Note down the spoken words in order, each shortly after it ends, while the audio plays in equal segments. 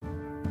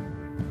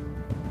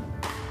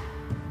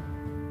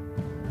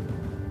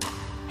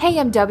Hey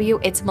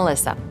MW, it's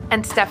Melissa.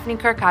 And Stephanie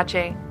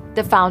Carcache.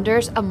 The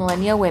founders of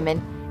Millennial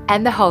Women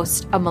and the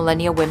host of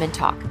Millennial Women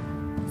Talk.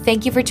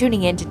 Thank you for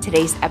tuning in to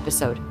today's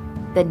episode,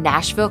 the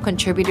Nashville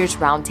Contributors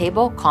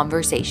Roundtable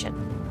Conversation.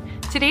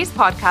 Today's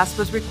podcast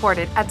was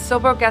recorded at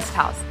Sobro Guest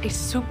House, a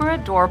super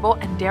adorable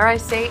and, dare I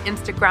say,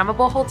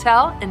 Instagrammable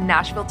hotel in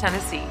Nashville,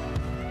 Tennessee.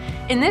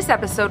 In this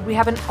episode, we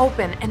have an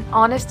open and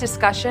honest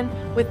discussion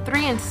with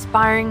three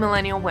inspiring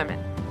millennial women.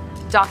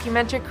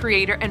 Documentary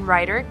creator and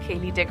writer,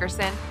 Kaylee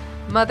Dickerson,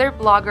 mother,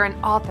 blogger,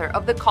 and author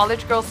of the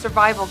College Girl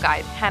Survival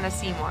Guide, Hannah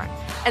Seymour,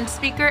 and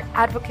speaker,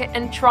 advocate,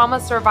 and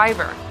trauma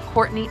survivor,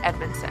 Courtney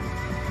Edmondson.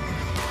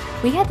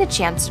 We had the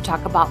chance to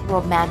talk about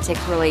romantic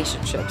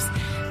relationships,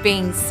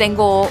 being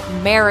single,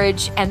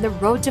 marriage, and the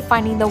road to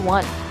finding the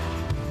one.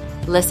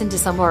 Listen to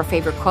some of our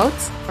favorite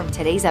quotes from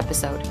today's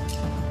episode.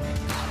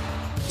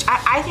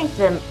 I think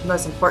the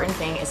most important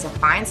thing is to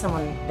find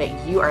someone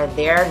that you are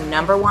their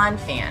number one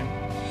fan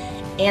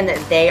and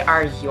that they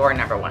are your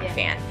number one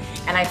fan.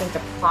 And I think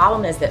the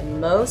problem is that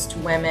most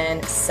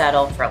women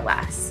settle for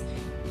less.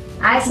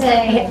 I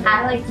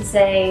like to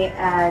say,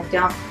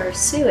 don't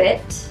pursue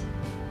it,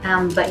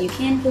 but you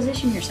can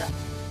position yourself.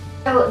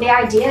 So the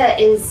idea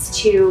is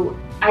to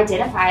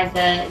identify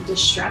the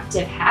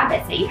destructive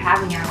habits that you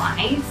have in your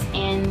life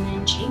and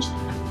then change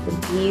them.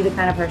 To be the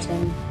kind of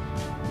person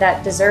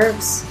that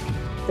deserves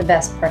the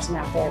best person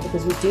out there,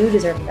 because we do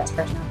deserve the best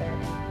person out there.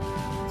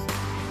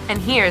 And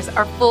here's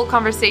our full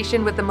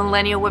conversation with the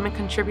Millennial Women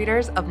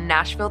contributors of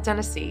Nashville,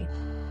 Tennessee.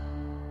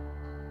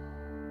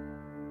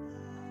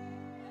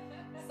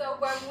 So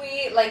when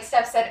we, like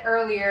Steph said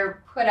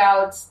earlier, put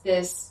out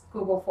this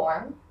Google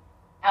form,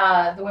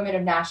 the women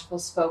of Nashville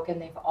spoke,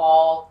 and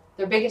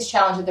their biggest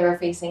challenge that they were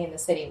facing in the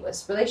city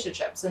was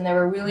relationships. And they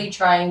were really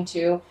trying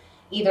to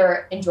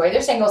either enjoy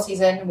their single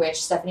season,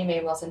 which Stephanie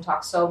Mae Wilson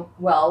talks so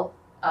well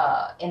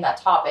in that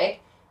topic,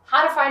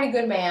 how to find a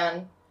good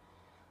man,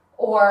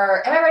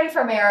 or am I ready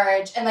for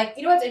marriage? And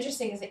you know what's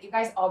interesting is that you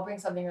guys all bring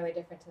something really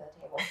different to the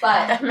table.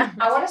 But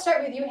I want to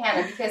start with you,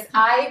 Hannah, because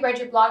I read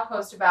your blog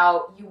post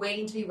about you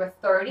waiting until you were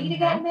 30 to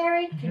get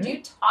married. Could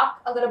you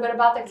talk a little bit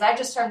about that? Because I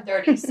just turned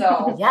 30,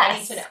 so I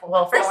need to know.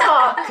 Well, first of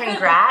all,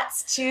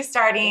 congrats to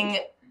starting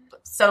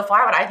so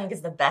far what I think is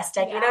the best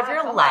decade of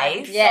your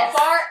life. Yes. So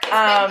far,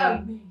 it's been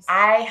amazing.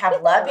 I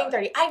have loved being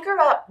 30. I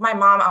grew up, my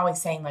mom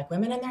always saying,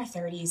 women in their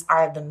 30s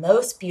are the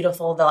most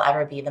beautiful they'll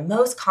ever be, the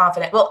most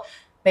confident. Well,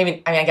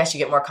 I guess you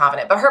get more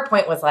confident. But her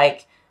point was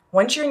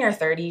once you're in your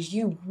 30s,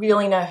 you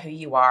really know who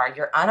you are.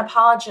 You're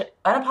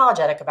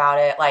unapologetic about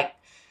it.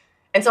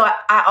 And so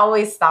I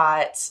always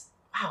thought,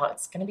 wow,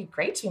 it's going to be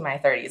great to be in my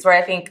 30s, where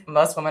I think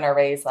most women are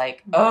raised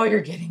oh,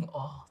 you're getting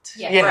old.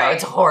 Yeah, right.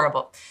 It's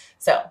horrible.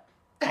 So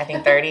I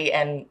think 30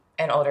 and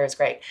older is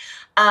great.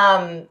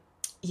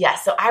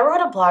 So I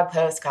wrote a blog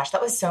post, gosh,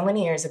 that was so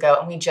many years ago,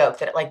 and we joked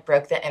that it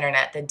broke the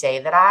internet the day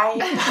that I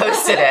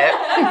posted it.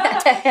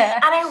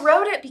 And I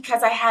wrote it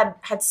because I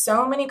had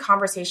so many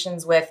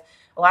conversations with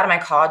a lot of my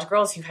college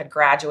girls who had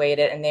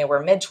graduated, and they were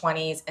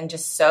mid-20s and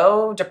just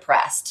so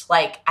depressed.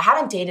 I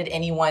haven't dated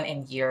anyone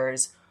in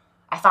years.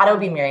 I thought I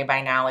would be married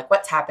by now.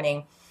 What's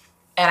happening?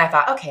 And I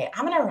thought, okay,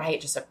 I'm going to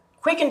write just a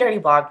quick and dirty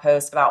blog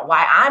post about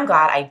why I'm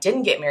glad I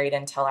didn't get married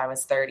until I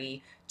was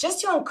 30, just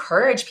to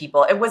encourage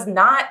people. It was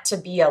not to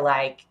be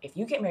if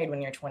you get married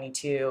when you're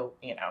 22,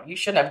 you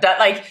shouldn't have done,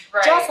 right.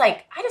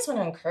 I just want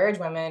to encourage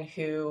women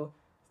who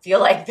feel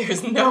like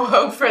there's no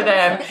hope for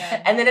them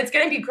and then it's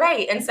going to be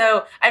great. And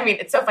so,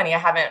 it's so funny. I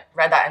haven't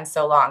read that in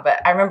so long,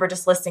 but I remember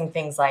just listing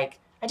things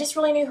I just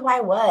really knew who I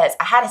was.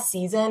 I had a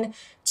season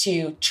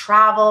to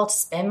travel, to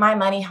spend my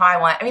money how I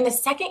want. The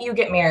second you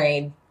get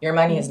married, your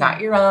money is not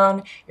your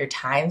own, your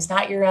time's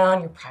not your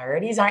own, your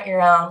priorities aren't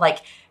your own.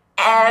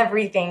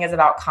 Everything is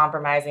about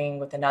compromising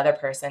with another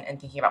person and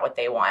thinking about what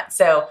they want.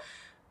 So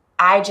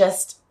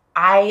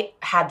I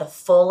had the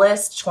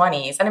fullest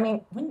 20s.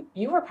 And when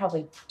you were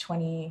probably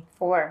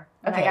 24.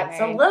 Okay,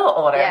 it's a little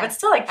older, but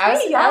still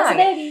pretty young. I was a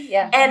baby,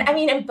 yeah. And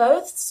in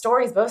both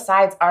stories, both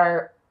sides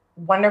are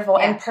wonderful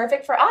and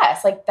perfect for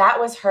us. That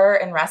was her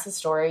and Russ's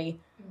story.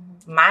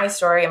 Mm-hmm. My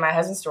story and my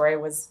husband's story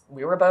was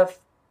we were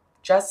both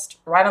just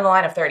right on the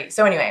line of 30.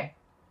 So anyway,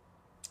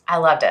 I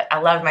loved it. I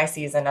loved my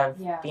season of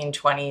being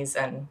 20s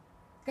and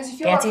because you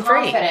feel more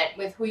confident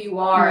with who you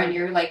are, and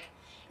you're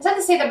it's not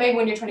to say that maybe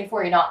when you're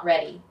 24 you're not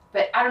ready,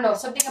 but I don't know,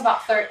 something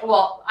about 30.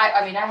 Well, I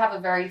have a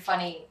very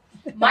funny.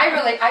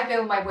 I've been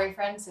with my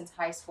boyfriend since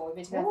high school. We've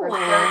been together for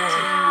 13 years.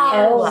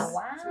 Oh,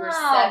 wow. So we're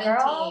 17.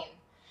 Girl.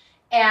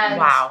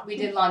 And we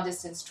did long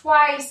distance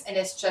twice, and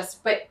it's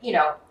just, but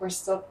we're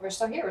still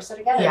here. We're still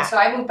together. Yeah. So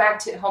I moved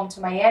back home to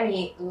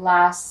Miami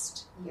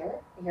last year,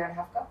 a year and a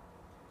half ago.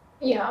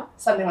 Yeah.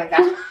 Something like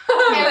that.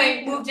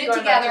 And we moved in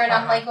together, and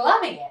I'm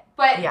loving it.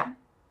 But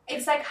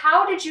it's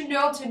how did you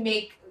know to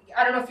make,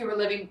 I don't know if you were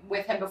living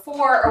with him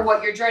before or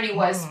what your journey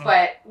was,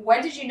 but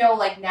when did you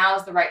know now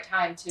is the right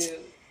time to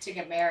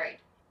get married?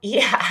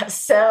 Yeah.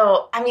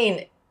 So,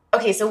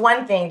 so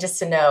one thing just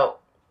to note,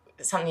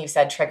 something you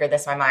said triggered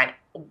this in my mind.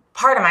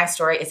 Part of my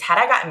story is had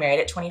I gotten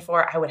married at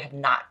 24, I would have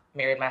not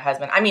married my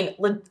husband. I mean,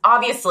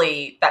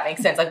 obviously that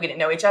makes sense. Like we didn't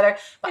know each other,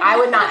 but I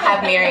would not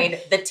have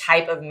married the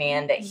type of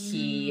man that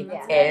he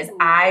is.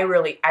 I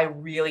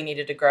really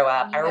needed to grow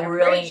up. I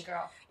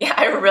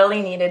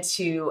really needed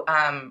to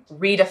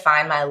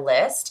redefine my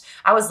list.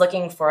 I was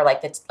looking for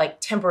like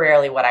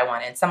temporarily what I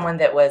wanted. Someone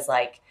that was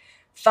like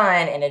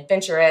fun and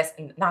adventurous,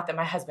 and not that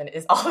my husband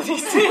is all of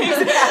these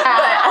things,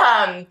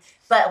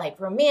 but like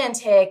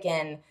romantic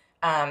and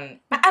I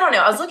don't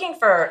know. I was looking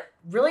for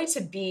really to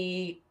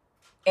be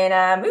in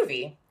a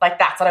movie. Like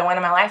that's what I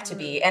wanted my life to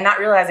be. And not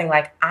realizing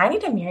like I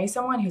need to marry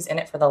someone who's in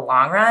it for the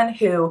long run,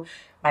 who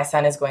my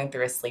son is going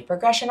through a sleep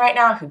regression right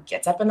now, who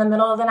gets up in the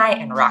middle of the night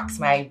and rocks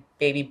my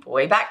baby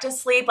boy back to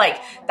sleep.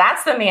 Like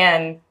that's the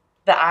man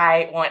that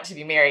I want to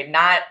be married,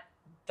 not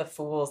the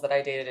fools that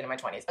I dated in my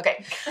 20s.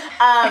 Okay.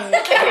 Anyway,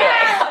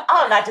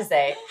 all of that to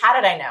say, how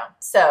did I know?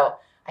 So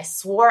I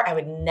swore I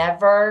would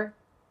never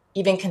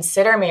even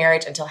consider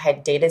marriage until I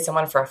had dated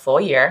someone for a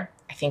full year.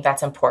 I think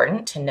that's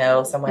important to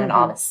know someone in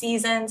all the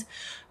seasons.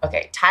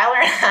 Okay, Tyler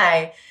and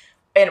I,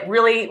 and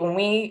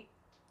really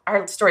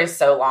our story is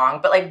so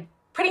long, but like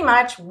pretty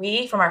much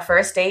from our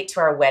first date to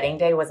our wedding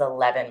day was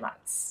 11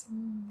 months.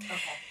 Okay.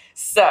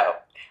 So,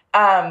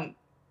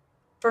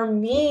 for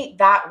me,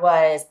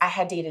 I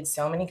had dated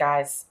so many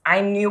guys. I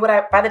knew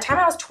by the time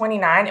I was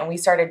 29 and we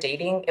started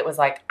dating, it was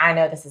like, I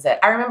know this is it.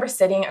 I remember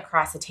sitting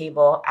across the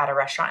table at a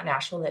restaurant in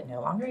Nashville that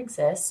no longer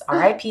exists.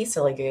 R.I.P.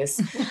 Silly Goose.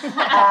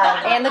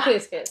 And the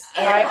couscous.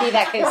 R.I.P.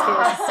 that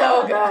couscous.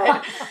 So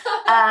good.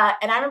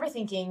 And I remember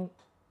thinking,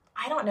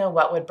 I don't know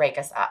what would break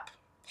us up.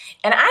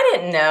 And I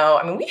didn't know.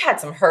 I mean, we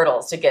had some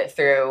hurdles to get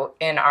through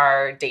in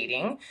our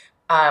dating.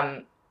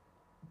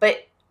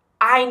 But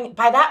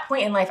by that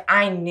point in life,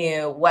 I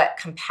knew what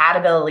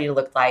compatibility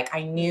looked like.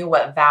 I knew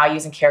what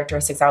values and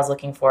characteristics I was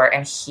looking for,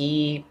 and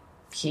he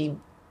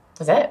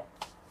was it.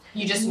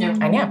 You just knew.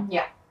 I knew.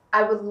 Yeah.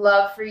 I would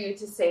love for you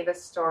to say the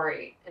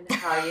story and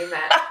how you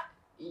met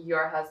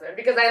your husband,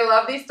 because I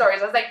love these stories.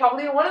 That's like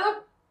probably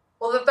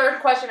the third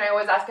question I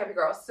always ask every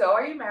girl. So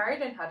are you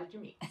married and how did you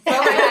meet? So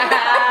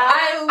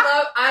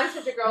I'm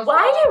such a girl.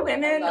 Why do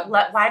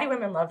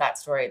women love that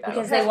story though?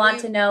 Because they want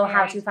to know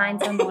how to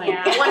find someone.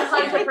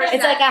 100%.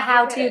 It's like a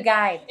how-to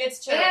guide.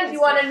 It's true. And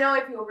you want to know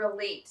if you'll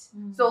relate.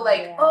 So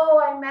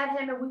I met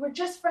him and we were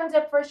just friends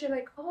at first. You're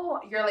like,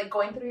 you're like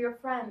going through your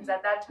friends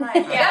at that time.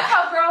 That's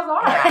how girls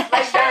are. Like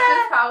that's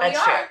just how we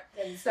are.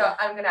 True. So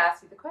I'm gonna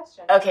ask you the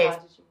question. Okay.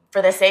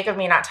 For the sake of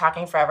me not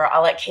talking forever,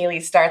 I'll let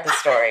Kaylee start the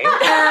story.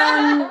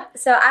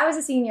 So I was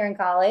a senior in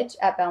college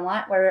at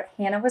Belmont where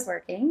Hannah was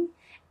working,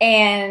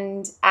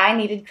 and I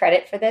needed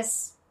credit for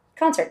this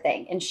concert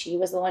thing, and she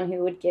was the one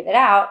who would give it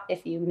out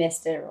if you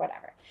missed it or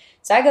whatever.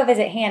 So I go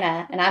visit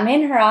Hannah, and I'm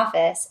in her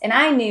office, and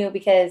I knew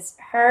because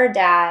her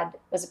dad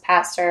was a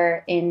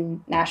pastor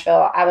in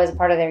Nashville. I was a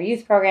part of their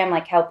youth program,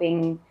 like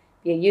helping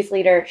be a youth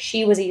leader.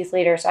 She was a youth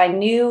leader, so I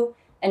knew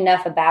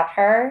enough about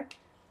her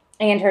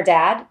and her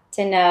dad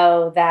to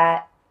know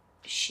that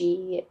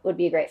she would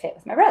be a great fit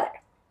with my brother.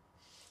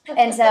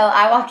 And so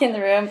I walk in the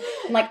room,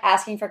 I'm like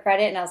asking for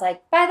credit, and I was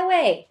like, by the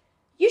way,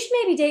 you should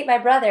maybe date my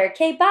brother.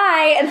 Okay,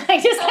 bye. And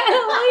I just kind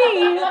of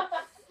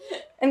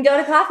leave and go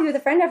to coffee with a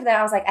friend after that.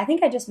 I was like, I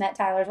think I just met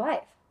Tyler's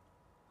wife.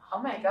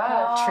 Oh my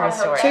God. True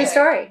story. True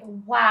story.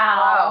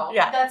 Wow.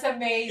 Yeah. That's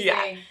amazing.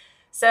 Yeah.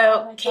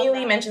 So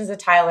Kaylee mentions to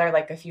Tyler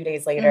like a few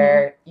days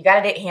later, you got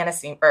to date Hannah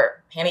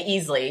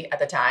Easley at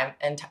the time.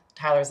 And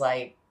Tyler's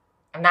like,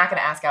 I'm not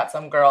going to ask out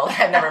some girl that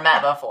I've never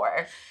met before.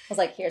 I was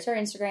like, here's her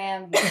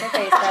Instagram, here's her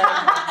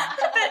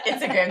Facebook.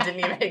 Instagram didn't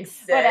even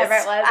exist. Whatever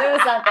it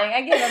was something.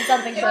 I give them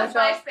something social.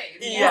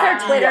 MySpace. Here's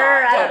her Twitter.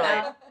 I don't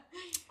know.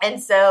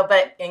 And so,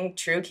 but in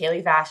true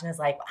Kaylee fashion is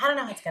like, well, I don't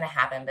know what's going to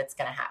happen, but it's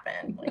going to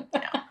happen. Like, you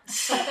know.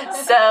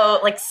 So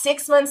like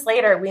 6 months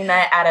later, we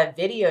met at a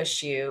video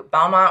shoot.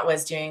 Belmont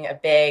was doing a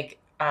big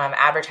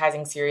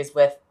advertising series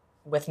with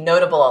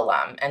notable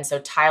alum. And so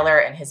Tyler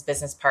and his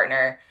business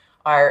partner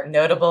are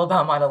notable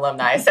Belmont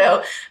alumni.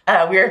 So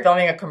we were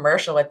filming a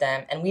commercial with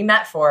them, and we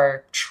met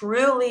for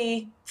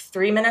truly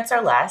 3 minutes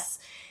or less.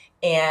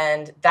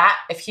 And that,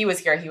 if he was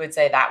here, he would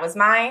say that was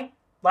my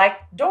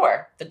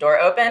door. The door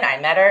opened. I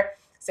met her.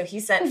 So he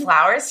sent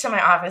flowers to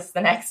my office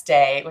the next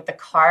day with a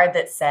card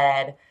that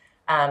said,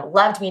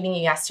 loved meeting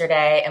you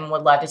yesterday and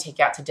would love to take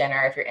you out to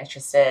dinner if you're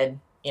interested.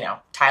 You know,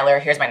 Tyler,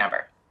 here's my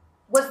number.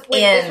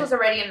 This was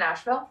already in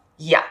Nashville?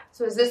 Yeah.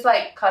 So is this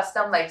like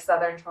custom, like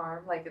Southern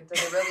Charm? Like,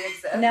 does it really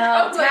exist?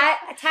 No,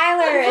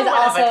 Tyler is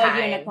also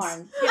a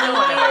unicorn.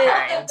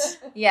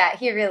 Yeah,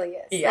 he really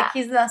is. Yeah. Like,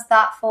 he's the most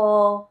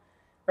thoughtful,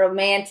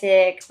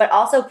 romantic, but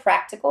also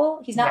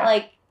practical. He's not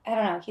like, I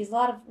don't know, he's a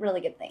lot of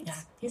really good things.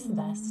 Yeah, he's the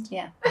best.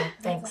 Yeah.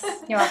 Thanks.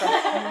 You're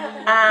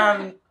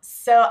welcome.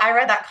 So I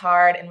read that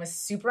card and was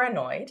super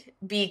annoyed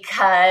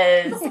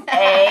because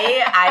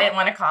A, I didn't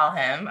want to call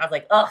him. I was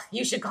like, ugh,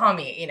 you should call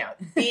me. You know.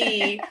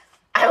 B,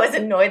 I was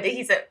annoyed that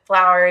he sent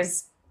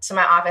flowers to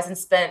my office and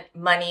spent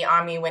money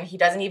on me when he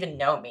doesn't even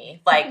know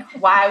me. Like,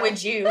 why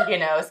would you, I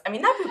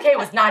mean, that bouquet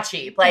was not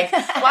cheap. Like,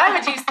 why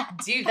would you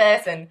do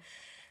this? And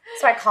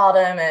So I called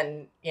him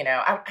and,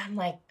 I'm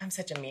like, I'm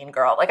such a mean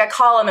girl. Like I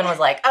call him and was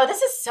like, oh,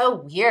 this is so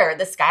weird.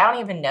 This guy I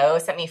don't even know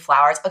sent me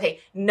flowers. Okay,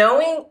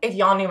 knowing if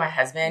y'all knew my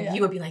husband,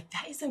 you would be like,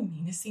 that is the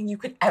meanest thing you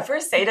could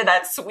ever say to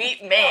that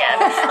sweet man.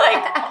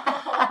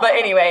 But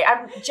anyway,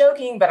 I'm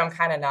joking, but I'm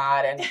kind of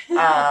not.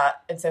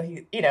 And so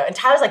he, and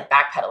Tyler's like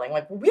backpedaling,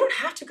 like, well, we don't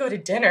have to go to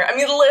dinner. I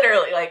mean,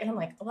 literally, like, and I'm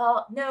like,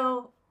 well,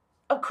 no.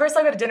 Of course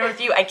I'll go to dinner with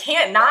you. I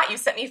can't not. You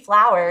sent me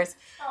flowers.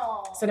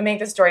 Aww. So to make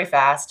the story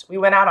fast, we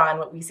went out on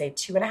what we say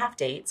 2.5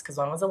 dates because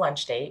one was a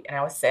lunch date and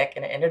I was sick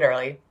and it ended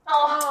early.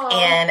 Aww.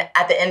 And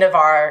at the end of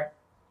our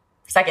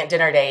second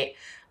dinner date,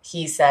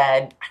 he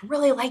said, I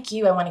really like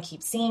you. I want to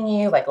keep seeing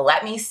you. Like,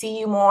 let me see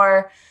you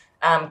more.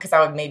 Because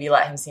I would maybe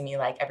let him see me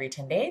like every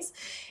 10 days.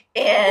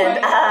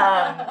 And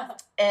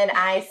and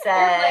I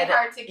said,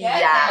 hard to get.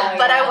 Yeah,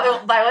 but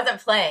I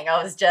wasn't playing.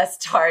 I was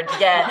just hard to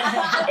get.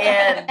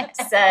 And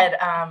said,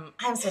 I'm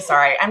so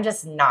sorry. I'm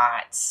just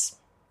not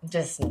in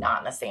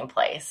the same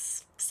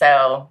place.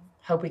 So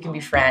hope we can be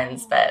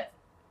friends, but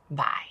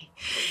bye.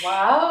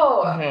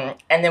 Wow. Mm-hmm.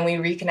 And then we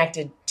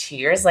reconnected 2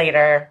 years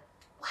later.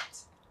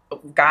 What?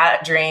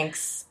 Got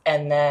drinks,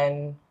 and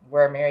then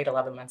we're married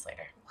 11 months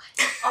later.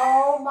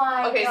 Oh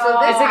my okay, God. so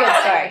this It's a good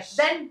story.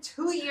 Then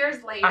 2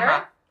 years later.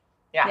 Uh-huh.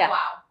 Yeah.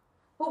 Wow.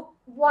 But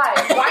why?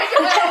 Wait.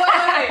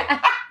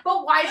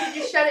 But why did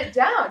you shut it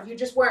down? You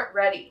just weren't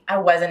ready. I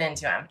wasn't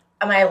into him.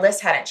 My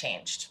list hadn't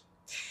changed.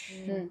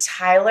 Mm-hmm.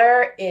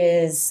 Tyler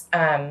is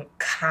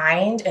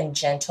kind and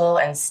gentle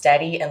and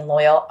steady and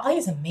loyal. All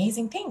these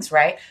amazing things,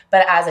 right?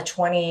 But as a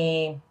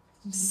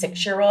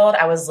 26-year-old,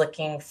 I was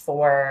looking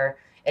for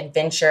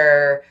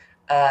adventure,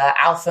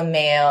 alpha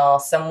male,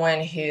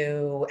 someone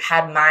who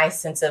had my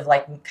sense of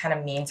like kind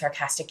of mean,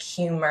 sarcastic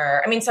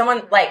humor. I mean,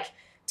 someone like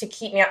to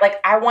keep me up. Like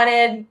I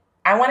wanted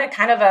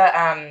kind of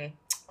a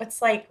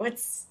like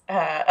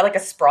a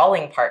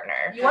sprawling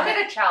partner. You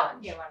wanted a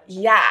challenge.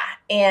 Yeah.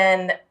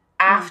 And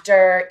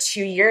after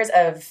 2 years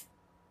of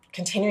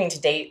continuing to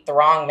date the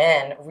wrong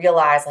men,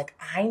 realized like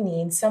I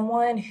need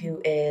someone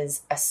who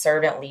is a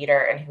servant leader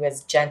and who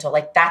is gentle.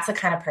 Like that's the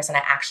kind of person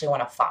I actually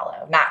want to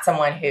follow, not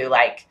someone who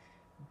like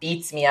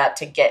beats me up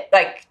to get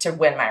like to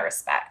win my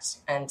respect.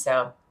 And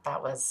so I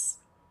was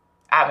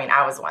one.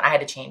 I had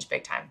to change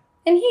big time.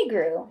 And he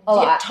grew a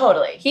lot. Yeah,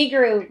 totally. He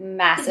grew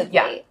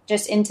massively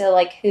just into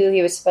like who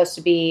he was supposed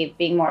to be,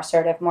 being more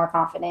assertive, more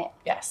confident.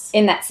 Yes.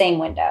 In that same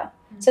window.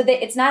 Mm-hmm. So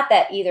it's not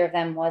that either of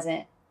them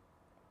wasn't.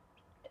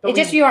 But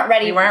you weren't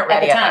ready. We weren't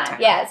ready at the at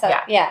time. that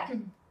time. Yeah.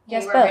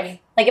 Yes, both.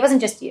 Ready. Like it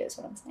wasn't just you, is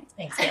what I'm saying.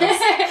 Thanks,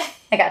 Yes.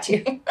 I got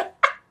you.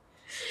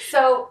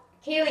 So,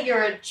 Kaylee,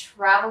 you're a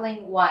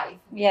traveling wife.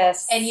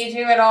 Yes. And you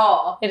do it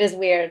all. It is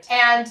weird.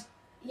 And,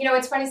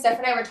 it's funny, Steph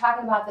and I were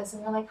talking about this,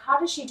 and we're like, how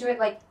does she do it,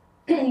 like,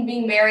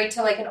 being married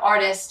to, like, an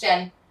artist,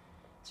 and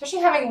especially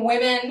having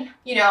women,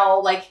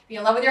 like, be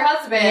in love with your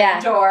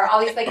husband, or all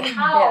these, like,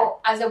 how,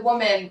 as a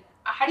woman,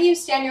 how do you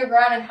stand your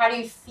ground, and how do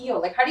you feel?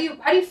 Like, how do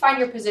you find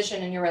your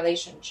position in your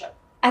relationship?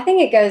 I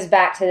think it goes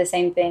back to the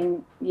same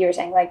thing you were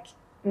saying, like,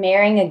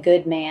 marrying a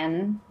good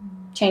man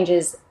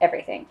changes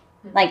everything.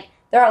 Mm-hmm. Like,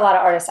 there are a lot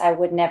of artists I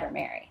would never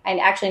marry. I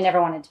actually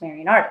never wanted to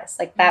marry an artist.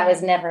 Like, that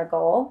was never a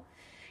goal.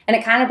 And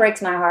it kind of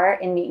breaks my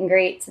heart in meet and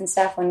greets and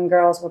stuff when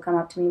girls will come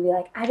up to me and be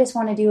like, I just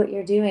want to do what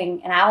you're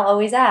doing. And I'll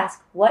always ask,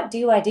 what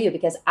do I do?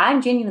 Because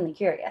I'm genuinely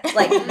curious.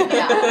 Like, I'm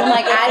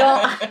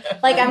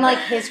like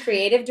his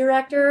creative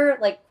director,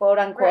 like, quote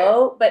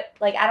unquote. Right. But,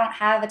 like, I don't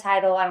have a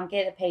title. I don't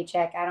get a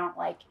paycheck. I don't,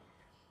 like...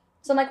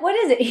 So I'm like, what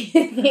is it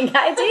you think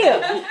I do?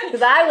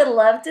 Because I would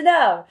love to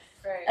know.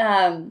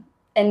 Right.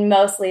 And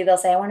mostly they'll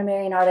say, I want to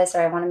marry an artist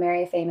or I want to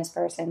marry a famous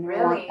person.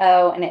 Really?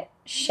 And it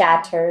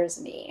shatters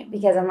me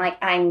because I'm like,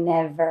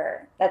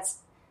 that's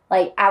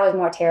like, I was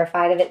more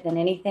terrified of it than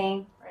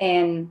anything. Right.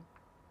 And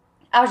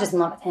I was just in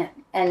love with him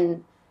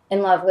and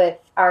in love with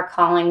our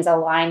callings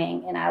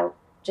aligning. And it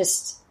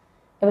was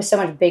so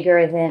much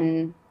bigger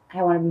than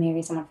I wanted to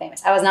marry someone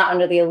famous. I was not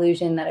under the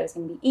illusion that it was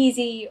going to be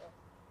easy,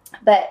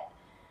 but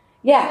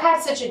yeah. You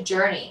had such a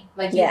journey.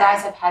 Like, you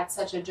guys have had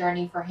such a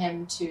journey for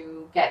him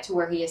to get to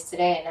where he is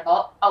today. And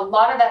a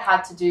lot of that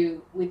had to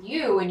do with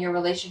you and your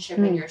relationship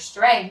and your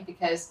strength,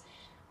 because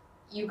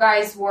you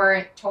guys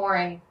weren't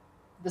touring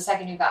the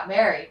second you got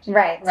married.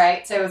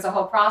 Right? So it was a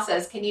whole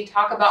process. Can you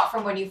talk about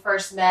from when you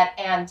first met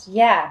and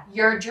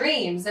your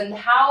dreams and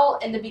how,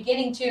 in the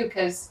beginning, too,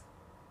 because,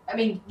 I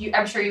mean,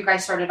 I'm sure you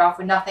guys started off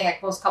with nothing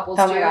like most couples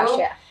do. Oh, my gosh,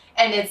 yeah.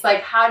 And it's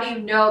like, how do you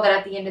know that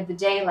at the end of the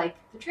day, like,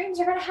 the dreams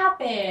are going to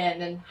happen?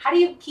 And how do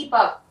you keep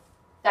up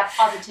that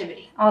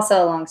positivity?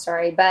 Also a long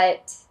story,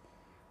 but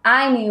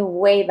I knew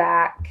way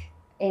back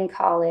in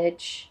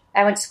college,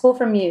 I went to school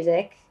for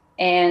music,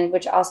 and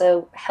which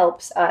also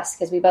helps us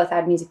because we both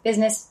had music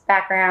business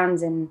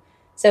backgrounds. And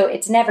so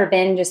it's never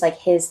been just like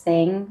his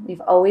thing.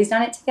 We've always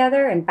done it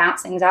together and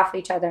bounced things off of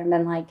each other and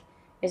been like,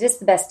 is this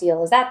the best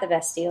deal? Is that the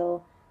best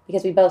deal?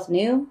 Because we both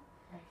knew.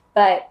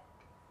 But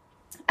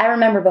I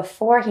remember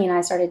before he and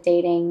I started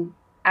dating,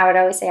 I would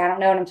always say, I don't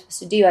know what I'm supposed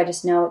to do. I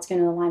just know it's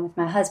going to align with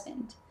my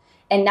husband.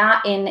 And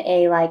not in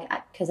a, like,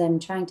 because I'm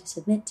trying to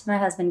submit to my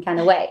husband kind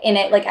of way. In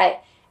it, like,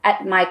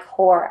 at my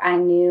core, I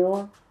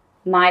knew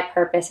my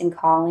purpose and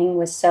calling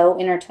was so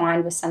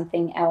intertwined with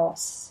something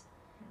else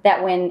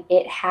that when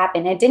it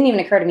happened, it didn't even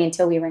occur to me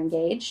until we were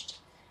engaged.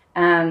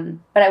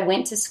 But I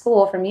went to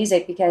school for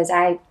music because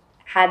I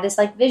had this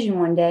like vision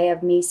one day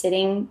of me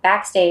sitting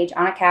backstage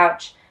on a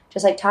couch,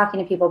 just like talking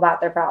to people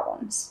about their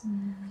problems.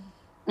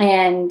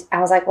 And I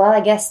was like, well,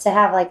 I guess to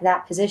have like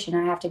that position,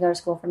 I have to go to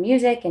school for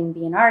music and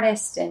be an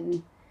artist.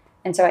 And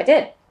so I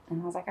did.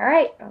 And I was like, all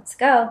right, let's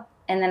go.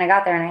 And then I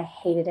got there and I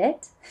hated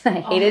it. I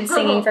hated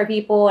singing for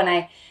people.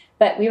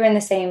 But we were in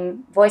the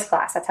same voice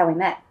class. That's how we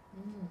met.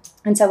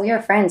 And so we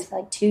were friends for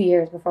like 2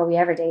 years before we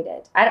ever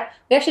dated.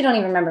 We actually don't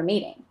even remember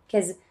meeting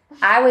because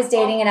I was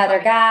dating another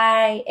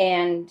guy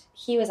and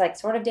he was like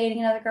sort of dating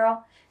another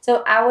girl.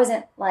 So I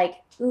wasn't like,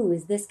 ooh,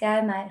 is this guy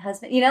my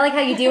husband? You know, like how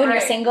you do when you're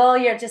single,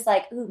 you're just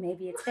like, ooh,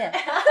 maybe it's him.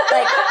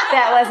 Like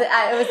that wasn't,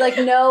 it was like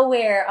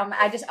nowhere.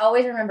 I just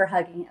always remember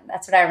hugging him.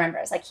 That's what I remember.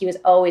 It's like he was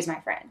always my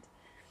friend.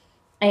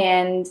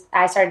 And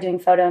I started doing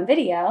photo and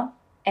video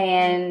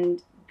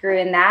and grew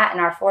in that.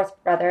 And my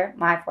fourth brother,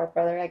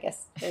 I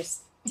guess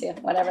there's two,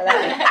 whatever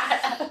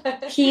that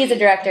means. He is a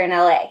director in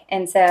LA.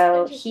 And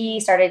so he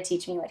started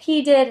teaching me what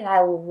he did and I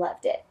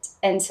loved it.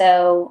 And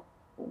so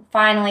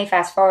finally,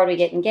 fast forward, we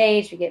get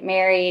engaged, we get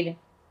married,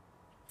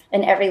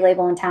 and every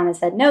label in town has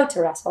said no to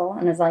Russell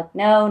and is like,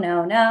 no.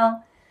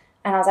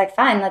 And I was like,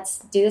 fine, let's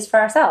do this for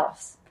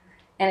ourselves.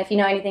 And if you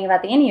know anything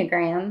about the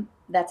Enneagram,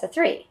 that's a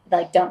 3.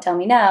 Like, don't tell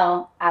me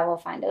no, I will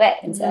find a way.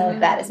 And so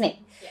that is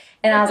me.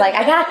 And I was like,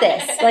 I got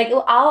this. Like,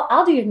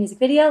 I'll do your music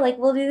video. Like,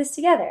 we'll do this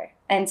together.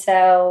 And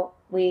so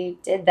we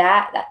did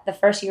that. The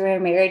first year we were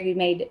married, we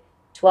made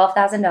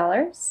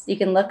 $12,000. You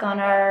can look on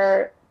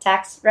our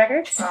tax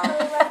records. Oh my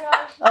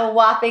gosh. A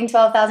whopping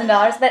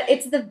 $12,000. But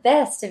it's the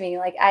best to me.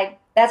 Like,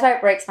 that's why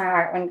it breaks my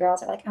heart when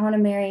girls are like, I want to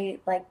marry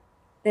like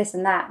this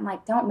and that. I'm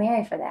like, don't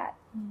marry for that.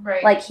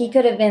 Right. Like, he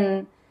could have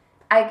been,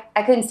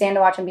 I couldn't stand to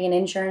watch him be an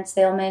insurance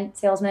salesman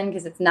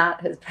because it's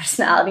not his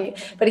personality.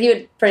 But he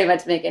would pretty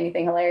much make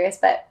anything hilarious.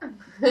 But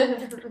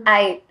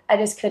I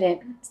just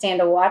couldn't stand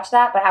to watch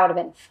that. But I would have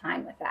been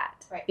fine with that.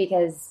 Right.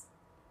 Because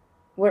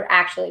we're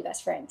actually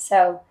best friends.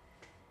 So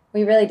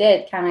we really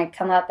did kind of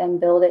come up and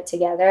build it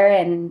together,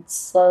 and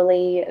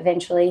slowly,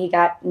 eventually, he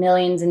got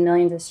millions and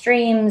millions of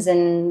streams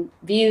and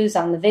views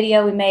on the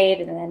video we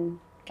made, and then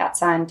got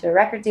signed to a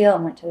record deal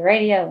and went to the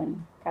radio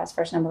and got his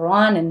first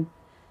 #1, and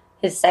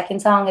his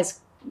second song is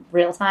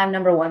real-time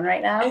 #1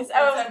 right now.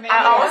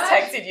 I almost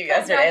texted you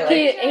yesterday.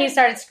 Like, he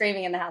started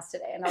screaming in the house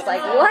today, and I was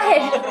like, what?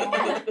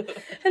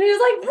 And he was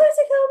like,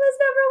 Musicom is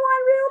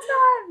 #1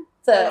 real-time.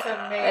 So, That's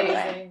amazing.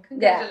 Anyway,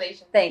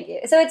 Congratulations. Yeah, thank you.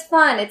 So it's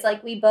fun. It's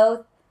like we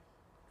both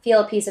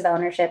feel a piece of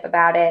ownership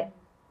about it,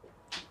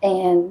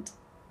 and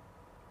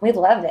we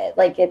love it.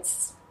 Like,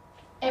 it's...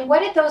 And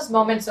what did those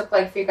moments look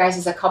like for you guys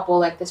as a couple?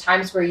 Like the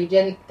times where you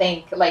didn't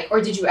think, like, or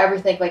did you ever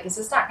think, like, is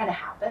this not going to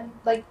happen?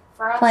 Like,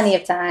 for us? Plenty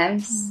of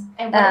times.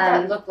 And what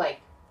did that look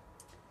like?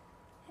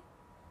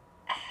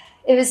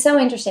 It was so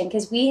interesting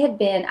because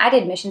I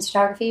did missions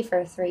photography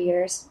for 3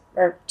 years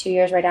or 2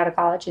 years right out of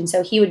college. And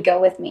so he would go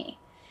with me.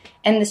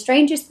 And the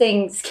strangest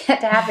things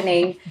kept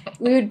happening.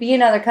 We would be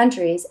in other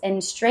countries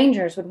and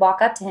strangers would walk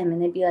up to him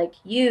and they'd be like,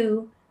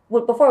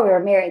 before we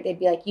were married, they'd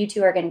be like, you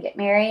two are going to get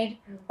married.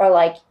 Or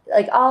like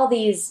all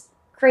these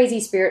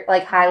crazy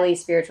highly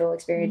spiritual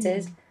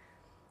experiences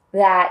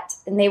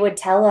and they would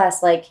tell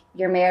us like,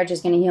 your marriage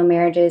is going to heal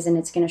marriages and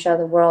it's going to show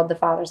the world the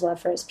Father's love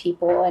for his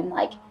people. And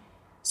like,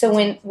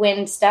 so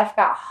when stuff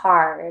got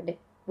hard,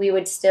 we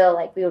would still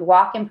we would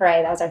walk and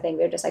pray. That was our thing.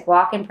 We would just like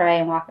walk and pray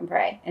and walk and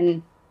pray.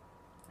 And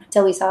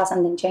until we saw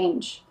something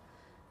change.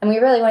 And we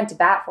really went to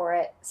bat for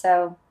it.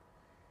 So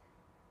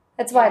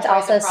that's why it's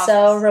also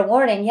so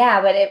rewarding.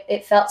 Yeah, but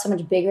it felt so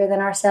much bigger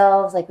than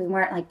ourselves. Like, we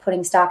weren't like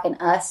putting stock in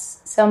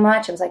us so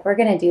much. It was like, we're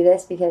going to do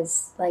this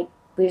because like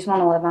we just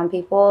want to love on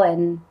people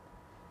and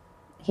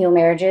heal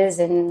marriages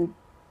and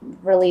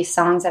release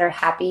songs that are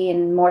happy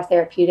and more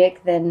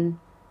therapeutic than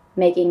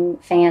making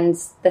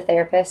fans the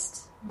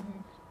therapist.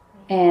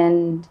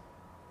 And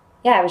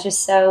yeah, it was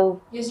just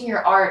so... Using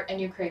your art and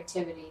your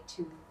creativity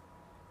to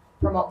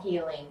promote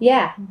healing.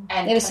 Yeah.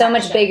 And it was so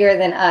much bigger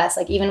than us.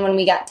 Like, even when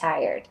we got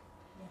tired,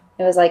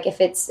 it was like, if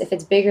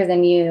it's bigger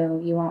than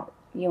you, you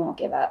won't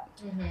give up.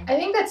 I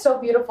think that's so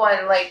beautiful.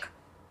 And like,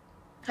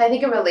 I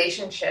think in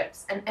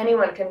relationships, and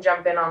anyone can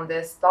jump in on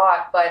this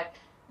thought, but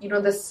you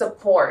know, the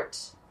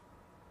support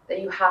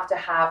that you have to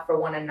have for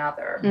one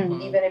another,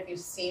 even if you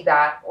see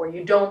that or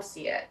you don't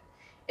see it.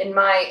 In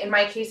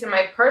my case, in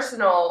my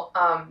personal,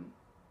 I'm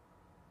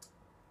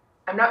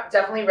not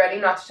definitely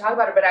ready not to talk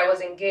about it, but I was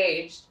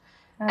engaged.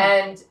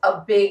 And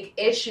a big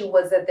issue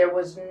was that there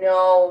was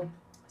no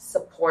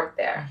support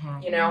there,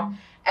 you know?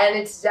 And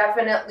it's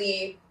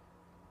definitely,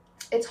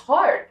 it's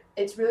hard.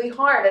 It's really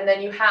hard. And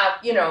then you have,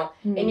 you know,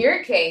 in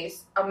your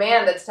case, a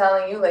man that's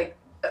telling you, like,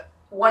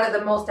 one of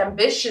the most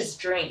ambitious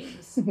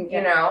dreams,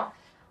 you know?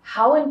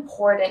 How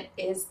important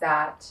is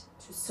that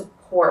to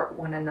support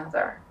one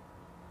another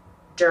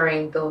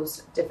during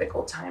those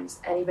difficult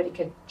times? Anybody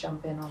could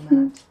jump in on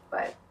that,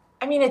 but...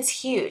 I mean, it's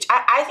huge.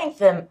 I think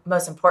the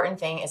most important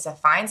thing is to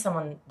find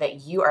someone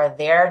that you are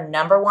their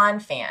number one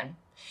fan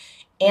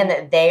and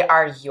that they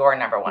are your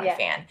number one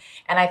fan.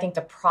 And I think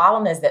the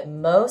problem is that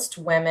most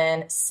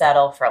women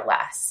settle for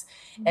less.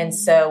 And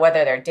so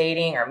whether they're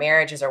dating or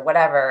marriages or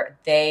whatever,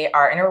 they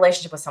are in a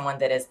relationship with someone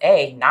that is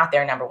A, not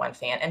their number one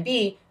fan, and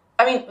B,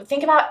 I mean,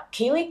 think about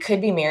Kaylee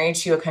could be married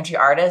to a country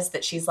artist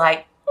that she's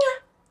like,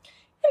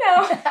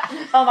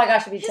 oh my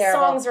gosh, it'd be his terrible.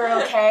 songs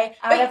are okay.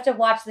 I would have to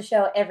watch the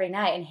show every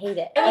night and hate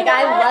it. And Like, you know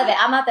I what? love it.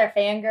 I'm out there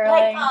fangirling.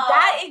 Like,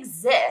 that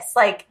exists.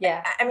 Like,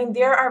 Yeah. I mean,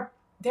 there are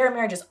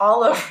marriages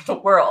all over the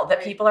world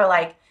that people are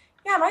like,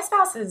 yeah, my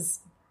spouse is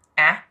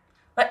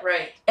But,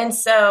 Right. And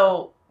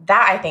so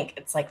that, I think,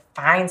 it's like,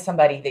 find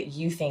somebody that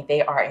you think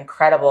they are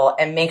incredible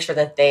and make sure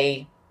that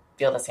they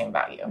feel the same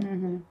about you.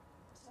 Mm-hmm.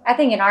 I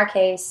think in our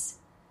case,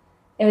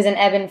 it was an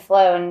ebb and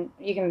flow, and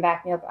you can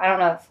back me up. I don't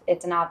know if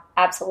it's an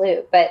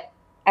absolute, but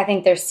I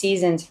think there's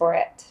seasons for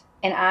it.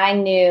 And I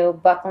knew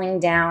buckling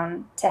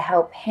down to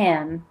help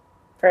him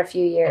for a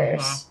few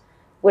years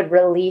would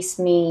release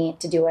me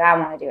to do what I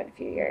want to do in a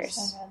few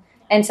years.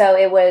 And so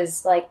it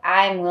was like,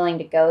 I'm willing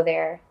to go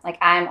there. Like,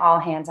 I'm all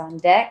hands on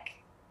deck.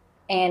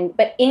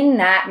 But in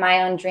that,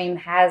 my own dream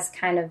has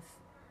kind of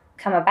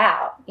come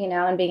about,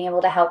 and being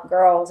able to help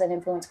girls and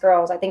influence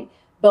girls. I think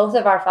both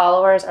of our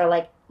followers are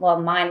like, well,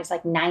 mine is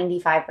like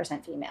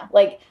 95% female.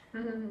 Like,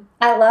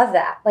 I love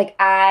that. Like,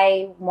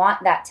 I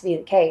want that to be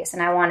the case.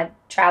 And I want to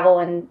travel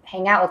and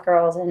hang out with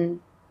girls.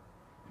 And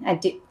I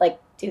do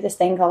this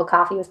thing called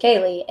Coffee with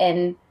Kaylee.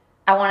 And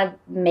I want to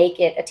make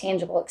it a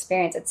tangible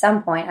experience at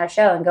some point, our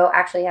show, and go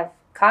actually have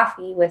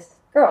coffee with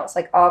girls,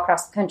 like, all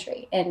across the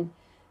country. And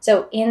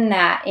so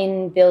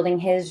in building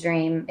his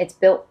dream, it's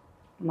built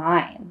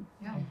mine,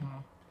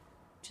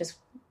 which is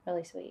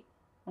really sweet.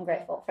 I'm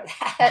grateful for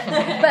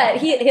that. But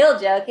he'll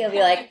joke. He'll be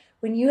like,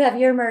 when you have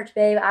your merch,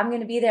 babe, I'm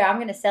going to be there. I'm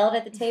going to sell it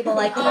at the table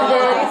like you did.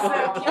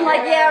 I'm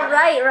like, yeah,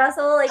 right,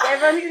 Russell. Like,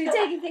 everyone's going to be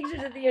taking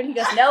pictures of you. And he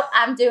goes, nope,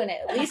 I'm doing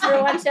it. At least for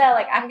one show.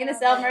 Like, I'm going to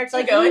sell merch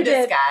like go you in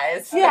did.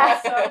 disguise. Yeah.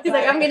 He's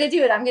like, I'm going to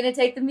do it. I'm going to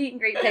take the meet and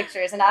greet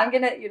pictures. And I'm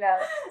going to,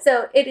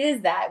 So it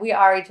is that. We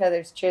are each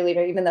other's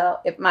cheerleader, even though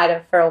it might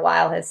have for a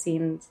while has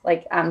seemed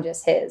like I'm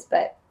just his.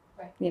 But,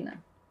 But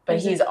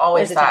he's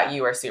always thought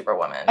you were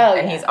Superwoman. Oh,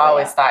 and yeah. he's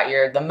always thought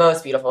you're the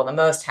most beautiful, the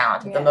most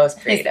talented, the most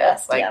He's creative. the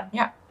best, Like,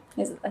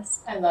 He's the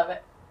best. I love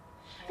it.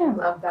 I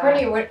love that.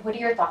 Courtney, what are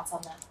your thoughts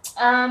on that?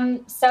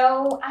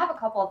 So I have a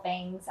couple of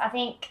things. I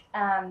think,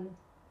 I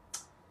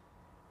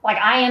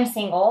am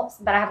single,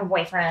 but I have a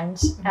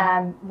boyfriend.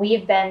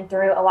 We've been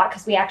through a lot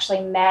because we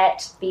actually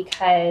met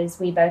because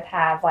we both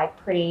have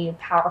pretty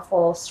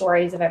powerful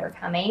stories of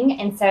overcoming.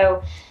 And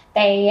so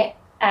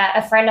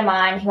a friend of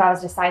mine who I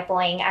was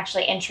discipling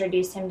actually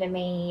introduced him to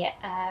me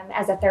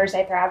as a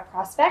Thursday Thrive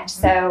prospect.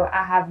 So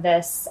I have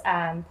this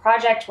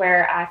project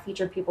where I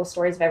feature people's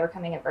stories of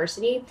overcoming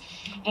adversity.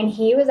 And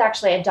he was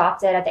actually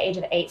adopted at the age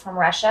of 8 from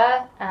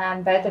Russia.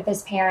 Both of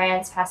his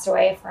parents passed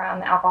away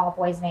from alcohol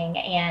poisoning,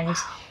 and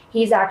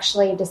he's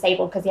actually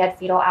disabled because he had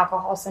fetal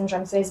alcohol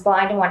syndrome. So he's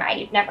blind in one eye.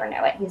 You'd never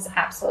know it. He's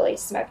absolutely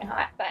smoking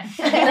hot.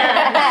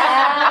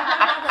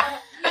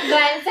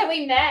 But so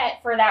we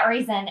met for that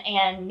reason,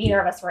 and neither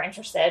of us were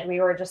interested. We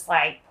were just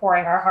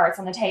pouring our hearts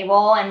on the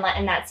table, and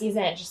in that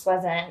season, it just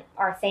wasn't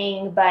our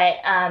thing.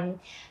 But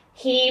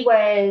he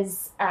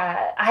was,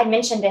 I had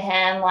mentioned to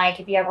him,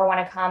 if you ever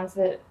want to come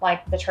to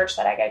the church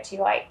that I go to,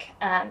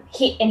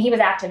 he was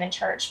active in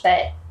church,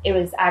 but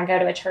I go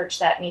to a church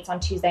that meets on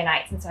Tuesday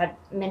nights, and so I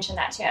mentioned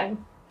that to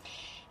him.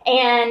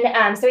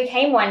 And so he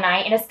came one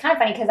night, and it's kind of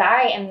funny because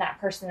I am that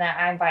person that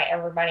I invite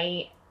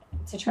everybody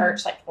to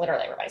church,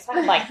 literally everybody. So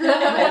I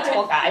had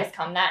multiple guys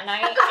come that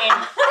night, and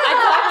I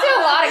talked to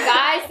a lot of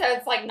guys, so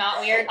it's not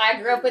weird. I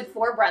grew up with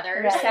 4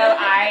 brothers, so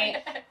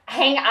I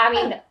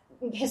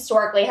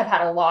historically have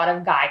had a lot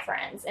of guy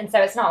friends, and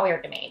so it's not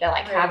weird to me to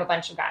have a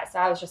bunch of guys. So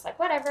I was just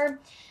whatever.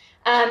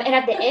 And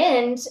at the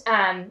end,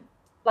 so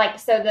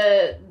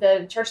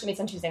the church that meets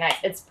on Tuesday nights,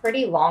 it's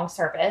pretty long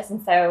service,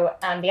 and so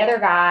the other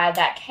guy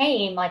that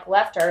came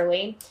left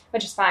early,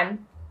 which is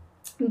fine.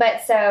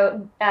 But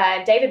so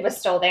David was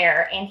still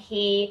there, and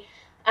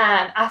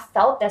I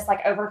felt this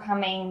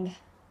overcoming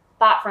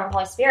thought from the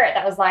Holy Spirit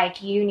that was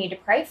you need to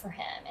pray for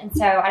him. And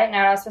so I didn't know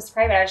what I was supposed to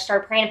pray, but I just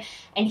started praying,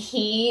 and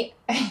so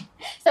it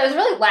was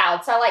really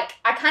loud. So I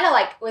kind of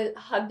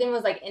hugged him,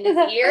 was in his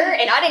ear,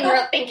 and I didn't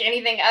really think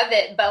anything of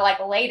it. But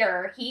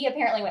later, he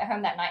apparently went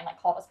home that night and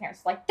called his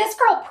parents, this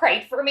girl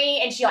prayed for me,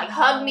 and she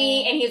hugged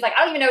me, and he was I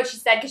don't even know what she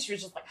said because she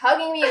was just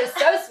hugging me. It was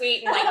so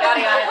sweet, and yada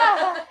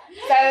yada.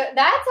 So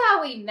that's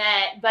how we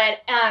met. But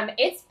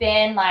it's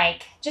been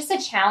just a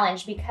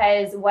challenge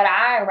because what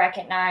I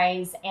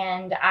recognize,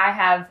 and I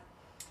have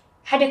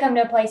had to come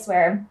to a place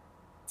where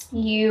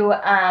you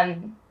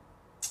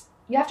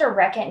have to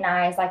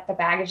recognize the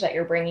baggage that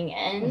you're bringing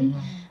in.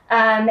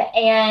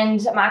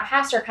 And my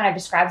pastor kind of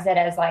describes it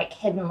as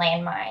hidden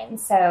landmines.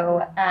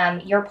 So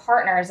your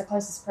partner is the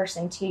closest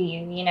person to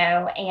you,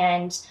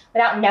 and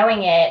without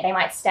knowing it, they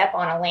might step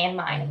on a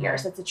landmine of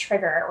yours. It's a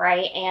trigger,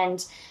 right?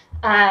 And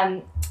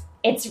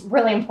it's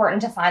really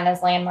important to find those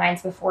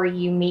landmines before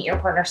you meet your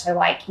partner, so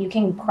like you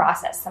can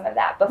process some of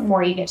that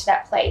before you get to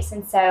that place.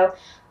 And so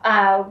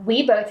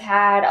we both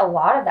had a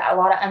lot of that, a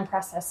lot of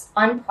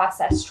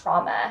unprocessed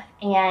trauma,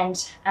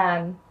 and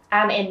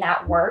I'm in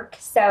that work,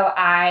 so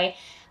I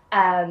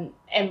am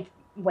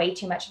way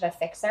too much of a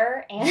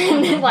fixer,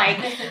 and like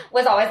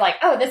was always like,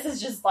 oh, this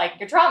is just like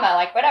your trauma,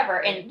 like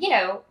whatever. And you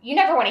know, you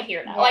never want to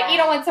hear that. Like you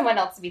don't want someone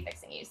else to be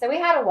fixing you. So we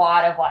had a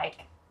lot of like,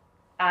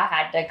 I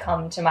had to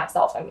come to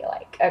myself and be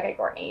like, okay,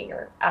 Courtney,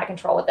 you're out of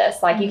control with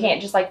this. Like, you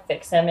can't just like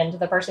fix him into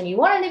the person you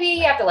want him to be.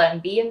 You have to let him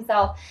be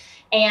himself.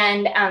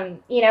 And,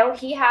 you know,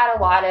 he had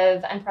a lot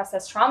of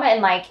unprocessed trauma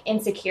and like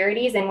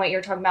insecurities. And what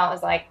you're talking about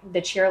was like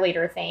the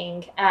cheerleader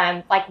thing.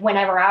 Like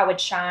whenever I would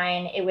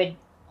shine, it would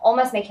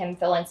almost make him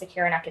feel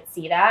insecure, and I could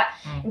see that.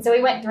 And so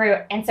we went through,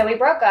 and so we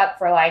broke up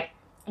for like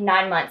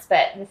 9 months.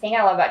 But the thing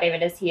I love about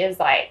David is he is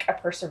like a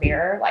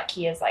perseverer. Like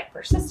he is like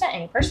persistent,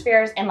 and he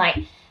perseveres. And like,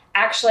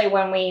 actually,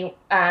 when we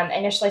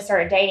initially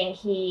started dating,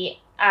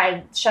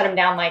 I shut him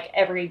down like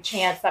every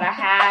chance that I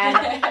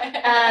had.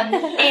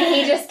 And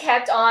he just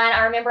kept on.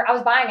 I remember I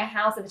was buying a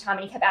house at the time,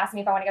 and he kept asking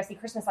me if I want to go see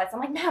Christmas lights.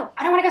 I'm like, no,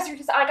 I don't want to go see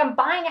Christmas lights. Like, I'm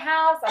buying a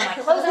house. I'm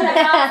like closing the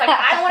house. Like,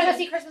 I don't want to go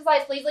see Christmas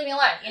lights. Please leave me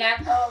alone, you know?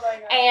 Oh my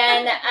God.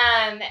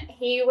 And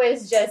he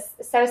was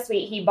just so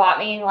sweet. He bought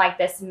me like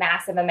this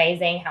massive,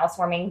 amazing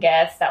housewarming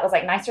gift that was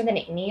like nicer than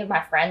any of my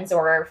friends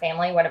or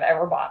family would have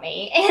ever bought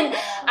me. And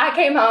I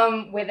came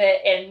home with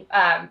it,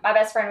 and my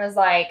best friend was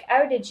like,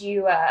 oh, did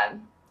you...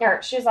 Or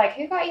she was like,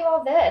 who got you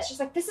all this? She's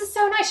like, this is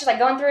so nice. She's like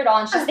going through it all,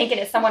 and she's thinking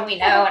it's someone we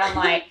know. And I'm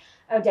like,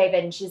 oh,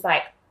 David. And she's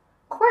like,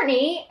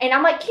 Courtney. And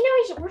I'm like, you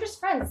know, we're just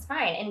friends. It's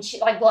fine. And she's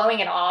like blowing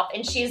it off.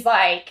 And she's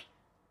like,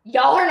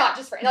 y'all are not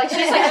just friends. Like,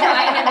 she's like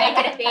trying to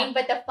make it a thing.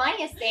 But the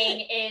funniest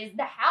thing is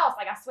the house,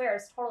 like, I swear,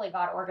 is totally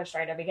God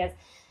orchestrated, because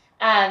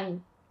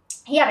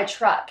he had a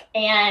truck.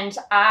 And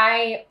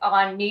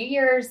on New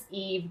Year's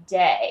Eve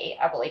day,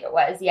 I believe it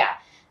was,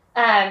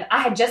 I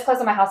had just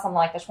closed on my house on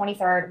like the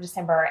 23rd of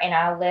December, and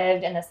I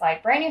lived in this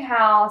like brand new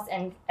house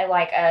in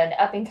like an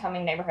up and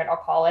coming neighborhood, I'll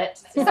call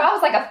it. So I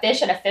was like a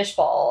fish in a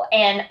fishbowl,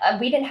 and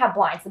we didn't have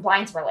blinds. The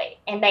blinds were late,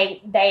 and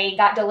they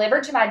got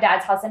delivered to my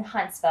dad's house in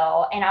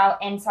Huntsville.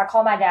 And so I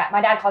called my dad. My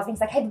dad calls me.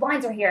 He's like, hey, the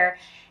blinds are here.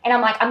 And I'm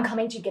like, I'm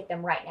coming to get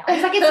them right now.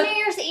 He's like, it's New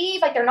Year's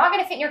Eve. Like, they're not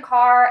going to fit in your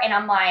car. And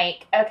I'm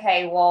like,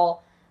 okay,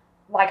 well,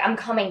 like, I'm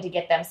coming to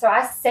get them. So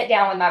I sit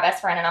down with my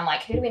best friend, and I'm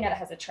like, who do we know that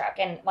has a truck?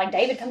 And like,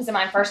 David comes to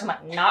mind first. I'm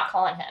like, not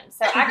calling him.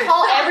 So I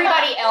call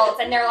everybody else,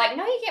 and they're like,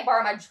 no, you can't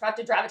borrow my truck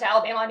to drive it to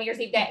Alabama on New Year's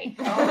Eve day.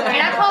 And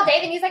I call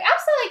David, and he's like,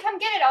 absolutely, come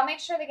get it. I'll make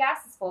sure the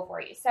gas is full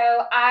for you. So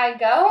I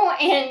go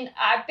and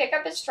I pick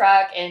up his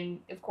truck,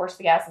 and of course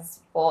the gas is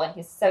full, and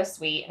he's so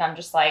sweet. And I'm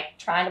just like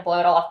trying to blow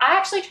it all off. I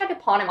actually tried to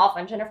pawn him off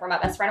on Jennifer, my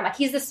best friend. I'm like,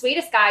 he's the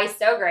sweetest guy. He's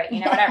so great,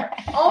 you know, whatever.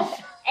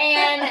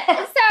 And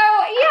so,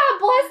 yeah,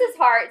 bless his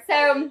heart.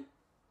 So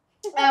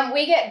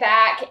we get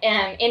back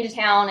into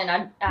town,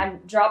 and I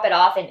drop it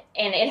off, and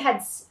it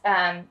had,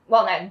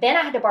 then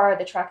I had to borrow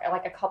the truck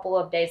like a couple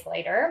of days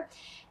later,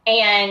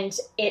 and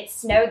it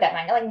snowed that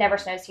night. It like never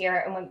snows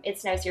here, and when it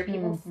snows here,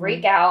 people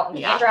freak out and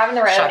can't drive on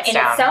the road. Shuts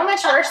down. It's so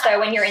much worse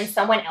though when you're in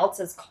someone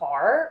else's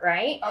car,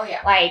 right? Oh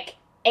yeah. Like,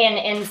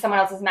 in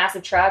someone else's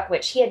massive truck,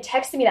 which he had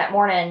texted me that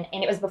morning,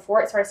 and it was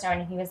before it started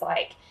snowing, and he was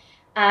like,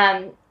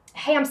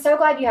 hey, I'm so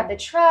glad you have the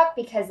truck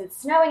because it's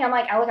snowing. I'm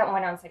like, I look out my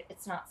window and I was like,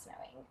 it's not snowing.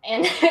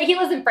 And he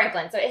lives in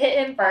Franklin, so it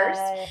hit him first.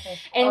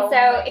 And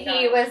so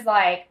he was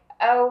like,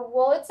 oh,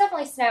 well, it's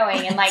definitely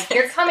snowing. And like,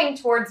 you're coming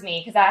towards me,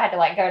 because I had to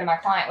like go to my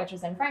client, which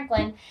was in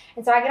Franklin.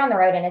 And so I get on the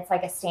road, and it's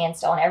like a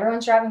standstill, and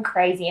everyone's driving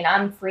crazy, and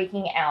I'm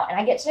freaking out. And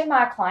I get to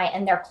my client,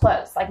 and they're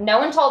close. Like, no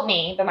one told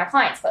me, but my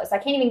client's close. I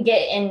can't even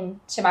get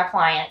into my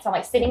client. So I'm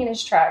like sitting in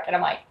his truck, and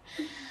I'm like,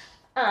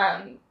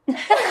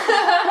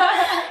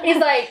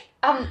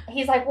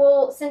 he's like,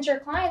 well, since your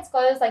client's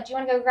closed, like, do you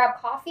want to go grab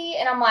coffee?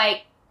 And I'm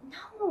like,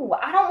 no,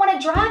 I don't want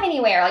to drive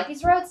anywhere. Like,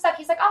 these roads suck.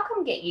 He's like, I'll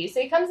come get you. So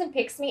he comes and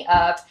picks me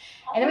up,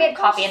 and then we had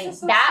coffee. And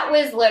that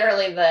was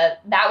literally that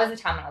was the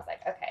time when I was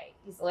like, okay,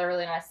 he's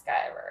literally the nicest guy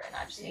ever, and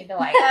I just need to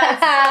like.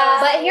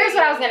 But here's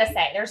what I was gonna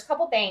say. There's a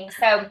couple things.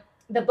 So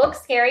the book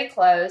Scary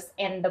Clothes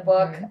and the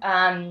book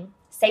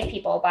Safe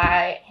People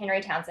by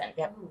Henry Townsend.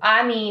 Yep.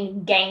 I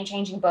mean,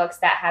 game-changing books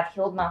that have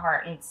healed my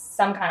heart in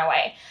some kind of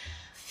way.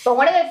 But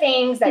one of the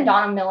things that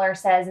Donna Miller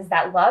says is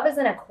that love is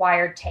an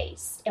acquired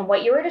taste. And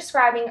what you were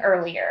describing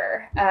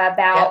earlier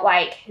about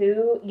like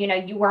who, you know,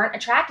 you weren't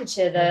attracted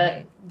to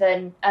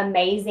the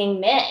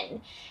amazing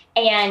men.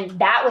 And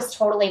that was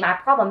totally my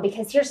problem,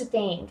 because here's the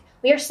thing.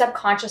 We are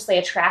subconsciously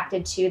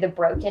attracted to the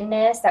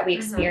brokenness that we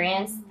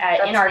experience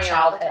in our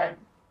childhood.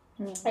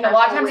 And a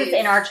lot of times it's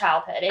in our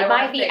childhood. It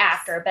might be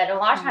after, but a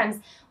lot of times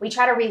we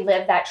try to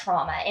relive that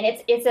trauma.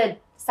 And it's a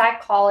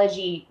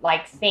psychology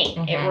like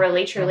thing. It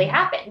really truly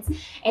happens.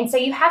 And so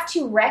you have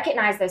to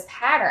recognize those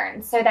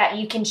patterns so that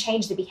you can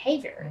change the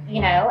behavior,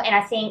 you know? And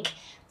I think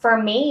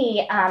for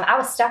me, I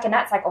was stuck in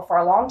that cycle for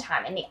a long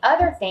time. And the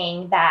other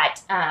thing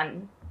that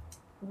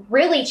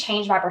really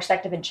changed my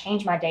perspective and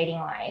changed my dating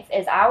life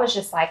is I was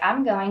just like,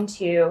 I'm going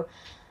to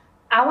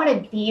I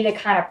want to be the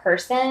kind of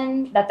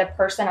person that the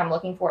person I'm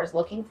looking for is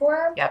looking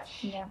for. Yep.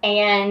 Yeah.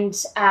 And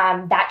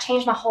that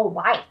changed my whole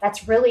life.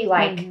 That's really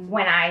like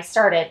when I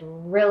started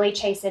really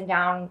chasing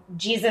down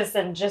Jesus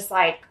and just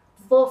like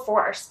full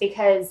force,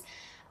 because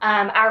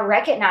I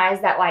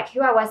recognized that like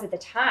who I was at the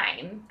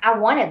time, I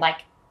wanted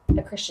like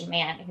a Christian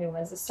man who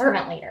was a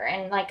servant leader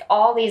and like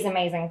all these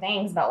amazing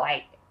things, but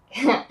like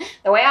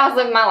the way I was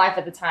living my life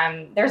at the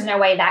time, there's no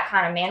way that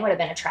kind of man would have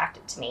been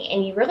attracted to me.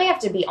 And you really have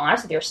to be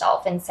honest with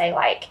yourself and say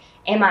like,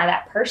 am I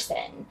that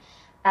person?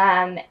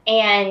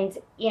 And,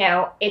 you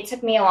know, it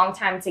took me a long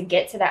time to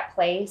get to that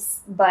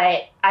place,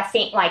 but I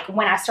think like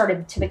when I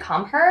started to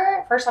become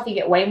her, first off, you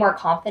get way more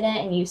confident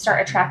and you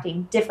start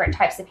attracting different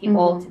types of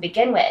people to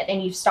begin with.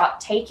 And you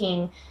stop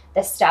taking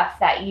the stuff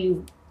that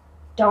you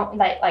don't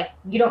like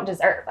you don't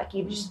deserve, like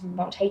you just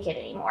won't take it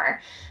anymore.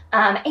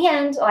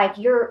 And like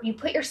you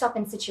put yourself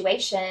in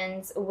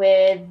situations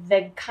with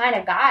the kind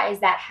of guys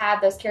that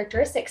have those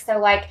characteristics. So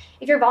like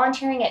if you're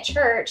volunteering at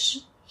church,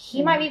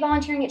 he might be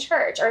volunteering at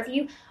church. Or if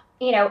you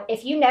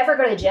never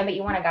go to the gym, but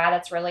you want a guy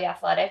that's really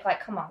athletic,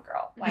 like, come on,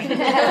 girl. Like,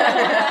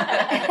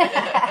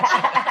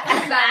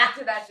 Back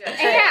to that gym.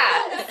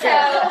 yeah. So,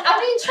 I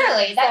mean,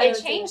 truly, that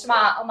it changed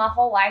my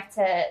whole life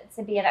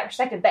to be in that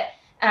perspective. But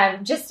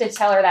just to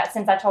tell her that,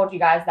 since I told you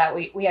guys that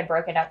we had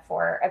broken up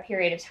for a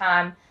period of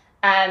time,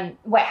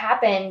 what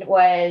happened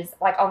was,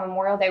 like, on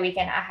Memorial Day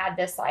weekend, I had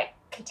this, like,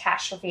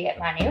 catastrophe at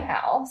my new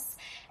house.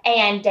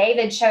 And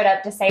David showed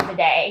up to save the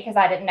day because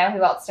I didn't know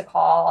who else to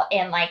call.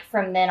 And like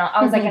from then on,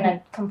 I was like in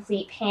a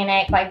complete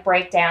panic, like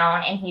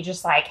breakdown. And he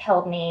just like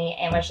held me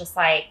and was just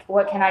like,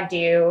 what can I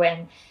do?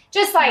 And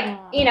just like,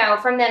 you know,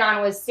 from then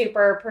on was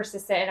super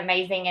persistent and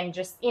amazing. And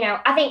just, you know,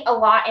 I think a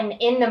lot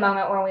in the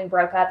moment when we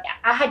broke up,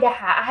 I had to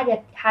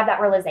have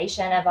that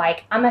realization of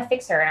like, I'm a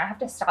fixer and I have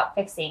to stop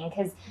fixing,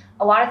 because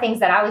a lot of things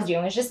that I was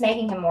doing was just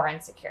making him more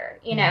insecure,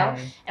 you know?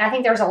 And I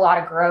think there was a lot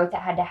of growth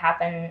that had to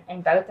happen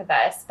in both of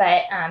us.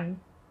 But,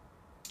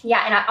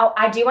 yeah, and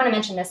I do want to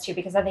mention this too,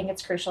 because I think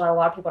it's crucial that a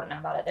lot of people don't know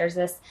about it. There's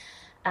this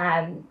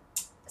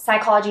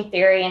psychology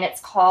theory, and it's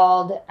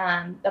called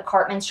the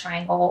Cartman's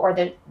Triangle, or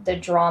the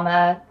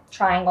drama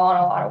triangle, and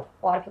a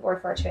lot of people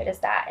refer to it as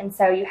that. And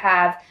so you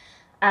have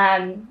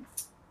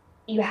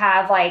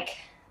like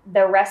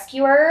the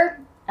rescuer,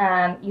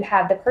 you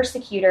have the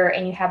persecutor,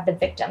 and you have the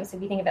victim. So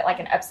if you think of it like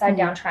an upside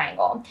down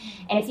triangle,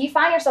 and if you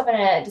find yourself in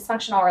a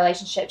dysfunctional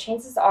relationship,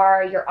 chances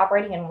are you're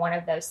operating in one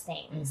of those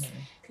things.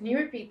 Can you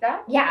repeat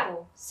that? Yeah.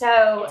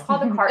 So it's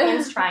called the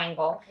Cartman's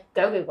Triangle.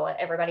 Go Google it.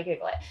 Everybody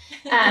Google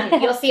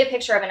it. You'll see a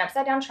picture of an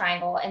upside down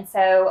triangle. And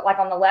so like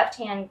on the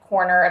left-hand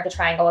corner of the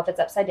triangle, if it's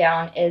upside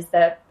down, is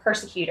the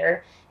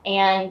persecutor.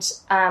 And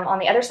on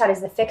the other side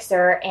is the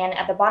fixer. And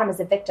at the bottom is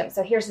the victim.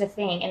 So here's the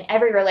thing. In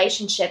every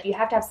relationship, you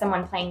have to have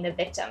someone playing the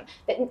victim.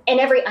 But in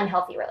every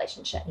unhealthy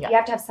relationship, you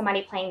have to have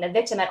somebody playing the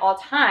victim at all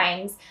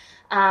times.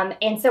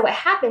 And so what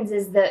happens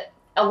is that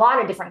a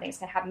lot of different things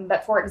can happen.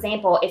 But for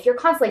example, if you're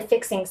constantly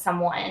fixing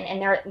someone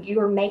and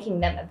you're making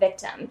them a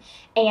victim,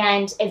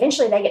 and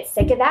eventually they get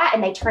sick of that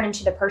and they turn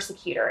into the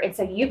persecutor. And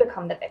so you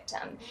become the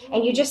victim,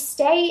 and you just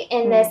stay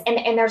in this.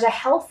 And there's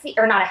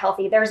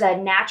there's a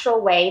natural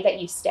way that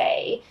you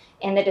stay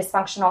in the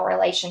dysfunctional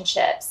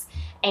relationships.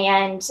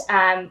 And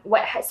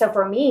so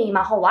for me,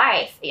 my whole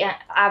life,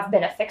 I've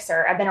been a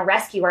fixer. I've been a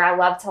rescuer. I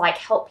love to like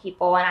help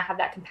people, and I have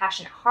that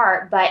compassionate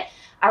heart, but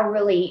I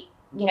really,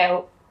 you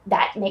know,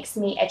 that makes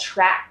me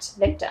attract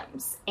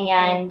victims.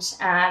 And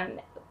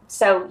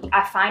so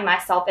I find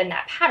myself in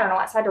that pattern a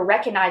lot. So I had to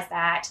recognize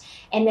that.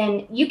 And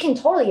then you can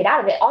totally get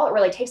out of it. All it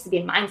really takes is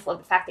being mindful of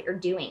the fact that you're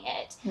doing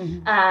it.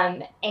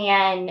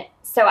 And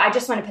so I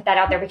just want to put that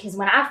out there, because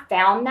when I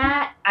found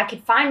that, I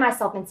could find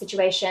myself in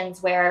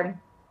situations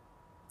where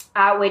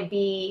I would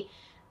be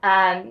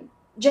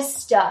just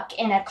stuck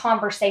in a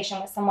conversation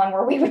with someone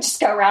where we would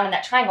just go around in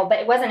that triangle. But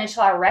it wasn't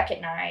until I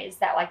recognized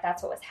that like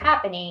that's what was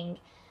happening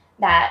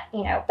that,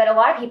 you know, but a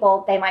lot of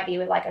people, they might be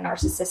with like a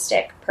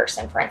narcissistic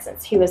person, for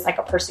instance, who is like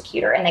a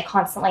persecutor, and they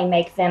constantly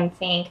make them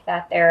think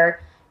that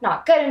they're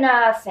not good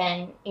enough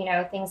and, you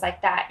know, things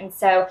like that. And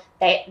so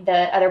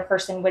the other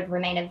person would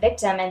remain a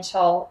victim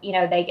until, you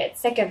know, they get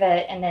sick of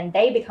it, and then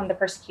they become the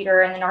persecutor,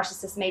 and the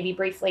narcissist maybe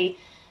briefly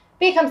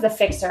becomes the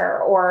fixer,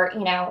 or,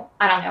 you know,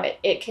 I don't know,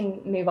 it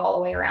can move all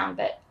the way around.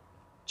 But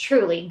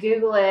truly,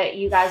 Google it.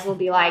 You guys will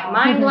be like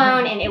mind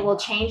blown, and it will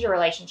change your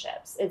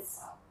relationships.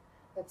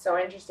 That's so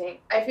interesting.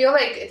 I feel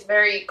like it's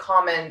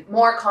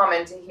more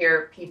common to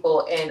hear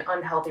people in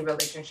unhealthy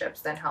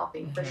relationships than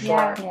healthy, for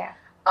sure. Yeah.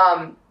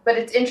 But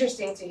it's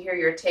interesting to hear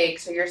your take.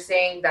 So you're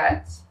saying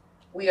that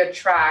we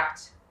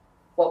attract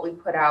what we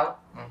put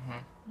out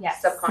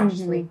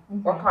subconsciously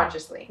or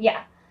consciously.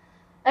 Yeah.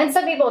 And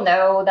some people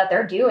know that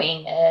they're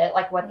doing it,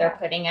 like what they're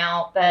putting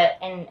out, but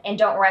and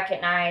don't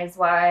recognize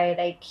why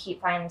they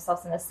keep finding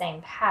themselves in the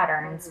same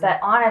patterns. But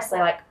honestly,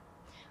 like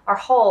our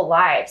whole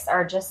lives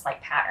are just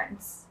like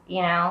patterns.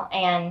 You know,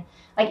 and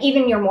like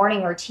even your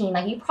morning routine,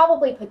 like you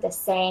probably put the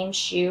same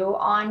shoe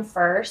on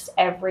first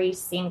every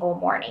single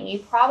morning. You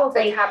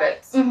probably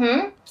habits.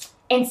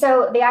 And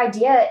so the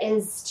idea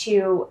is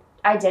to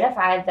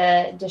identify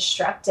the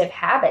destructive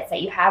habits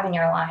that you have in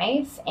your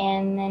life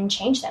and then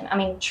change them. I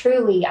mean,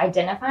 truly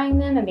identifying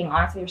them and being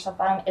honest with yourself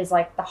about them is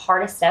like the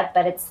hardest step,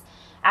 but it's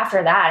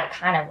after that, it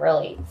kind of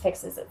really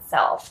fixes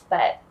itself.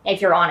 But if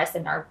you're honest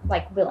and are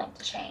like willing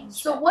to change.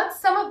 So what's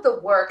some of the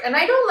work? And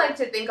I don't like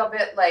to think of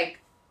it like,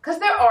 because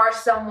there are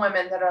some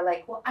women that are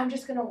like, well, I'm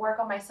just going to work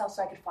on myself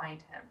so I could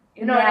find him.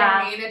 You know what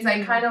I mean? It's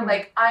like kind of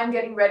like, I'm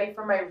getting ready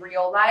for my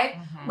real life,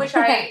 which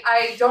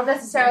I don't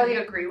necessarily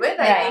agree with.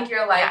 I think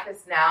your life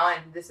is now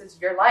and this is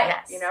your life,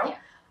 you know?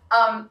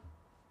 Yeah.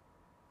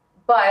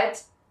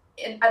 But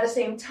at the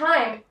same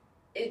time,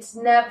 it's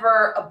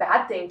never a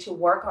bad thing to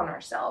work on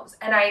ourselves.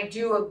 And I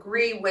do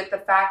agree with the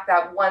fact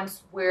that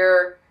once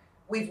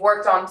we've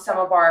worked on some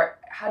of our,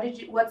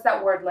 what's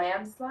that word,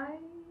 landslide?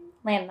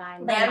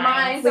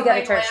 Landmines. We go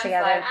to church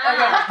together.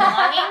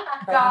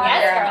 Yes,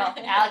 girl.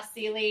 Alex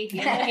Seeley.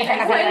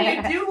 When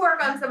you do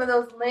work on some of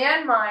those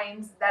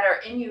landmines that are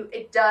in you,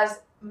 it does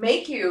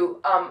make you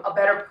a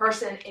better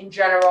person in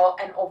general,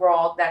 and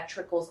overall that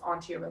trickles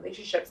onto your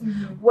relationships.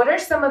 Mm-hmm. What are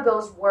some of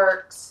those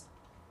works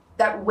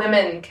that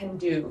women can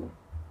do,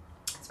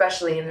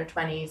 especially in their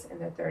 20s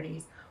and their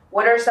 30s?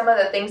 What are some of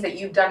the things that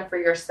you've done for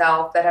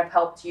yourself that have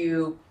helped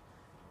you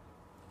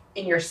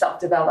in your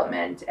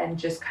self-development and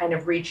just kind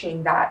of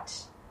reaching that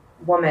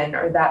woman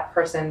or that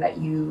person that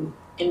you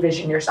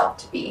envision yourself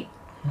to be?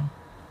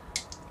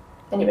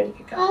 Anybody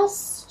could go. I'll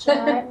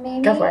start,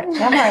 maybe. Go for it.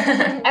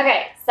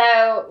 Okay,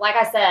 so like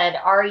I said,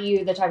 are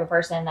you the type of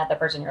person that the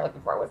person you're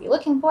looking for would be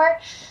looking for?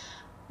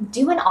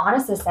 Do an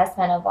honest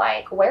assessment of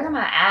like, where am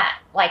I at?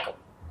 Like,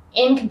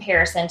 in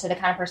comparison to the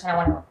kind of person I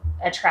want to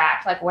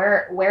attract, like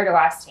where do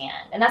I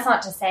stand? And that's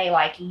not to say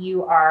like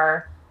you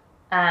are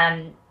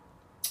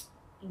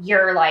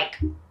you're like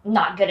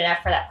not good enough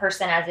for that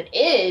person as it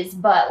is,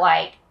 but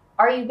like,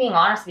 are you being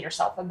honest with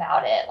yourself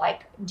about it?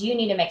 Like, do you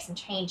need to make some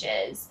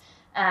changes?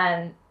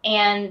 And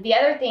the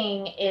other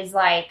thing is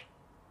like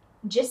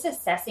just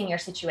assessing your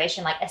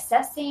situation, like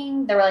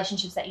assessing the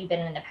relationships that you've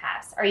been in the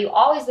past. Are you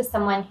always with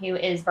someone who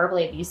is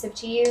verbally abusive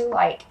to you?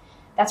 Like,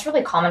 that's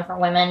really common for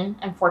women,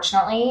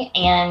 unfortunately.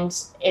 And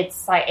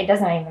it's like, it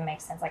doesn't even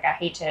make sense. Like, I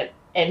hate to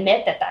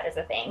admit that is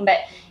a thing. But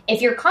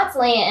if you're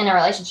constantly in a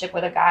relationship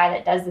with a guy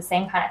that does the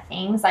same kind of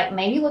things, like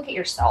maybe look at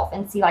yourself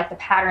and see like the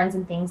patterns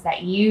and things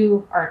that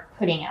you are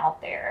putting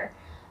out there.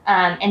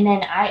 And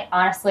then I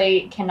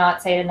honestly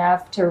cannot say it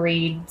enough to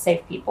read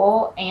Safe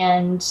People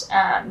and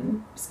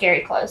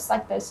Scary Close.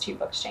 Like, those two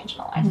books changed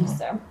my life. Mm-hmm.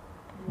 So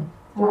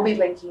we'll be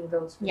linking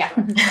those. Yeah.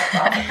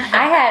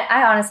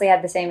 I honestly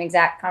had the same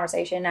exact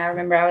conversation. I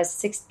remember I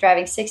was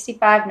driving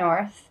 65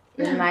 north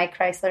in my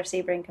Chrysler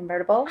Sebring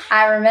convertible.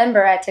 I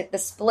remember I took the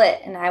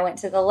split and I went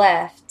to the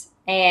left,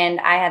 and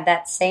I had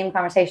that same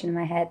conversation in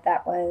my head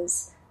that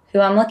was,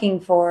 who I'm looking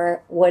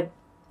for would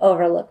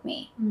overlook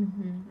me.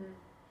 Mm-hmm.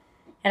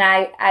 And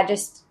I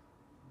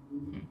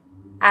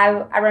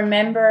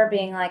remember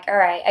being like, all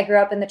right, I grew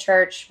up in the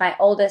church. My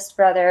oldest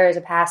brother is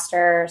a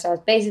pastor, so I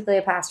was basically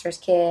a pastor's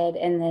kid,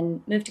 and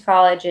then moved to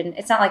college. And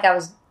it's not like I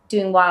was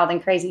doing wild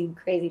and crazy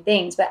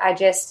things, but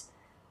it's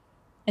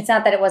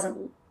not that it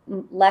wasn't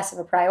less of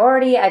a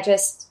priority. I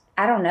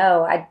don't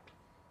know. I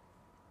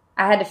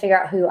had to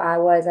figure out who I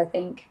was, I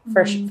think,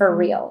 for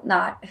real,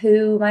 not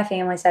who my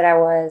family said I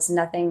was,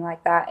 nothing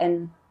like that.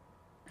 And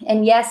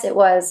yes, it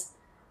was,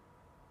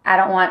 I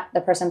don't want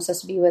the person I'm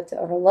supposed to be with to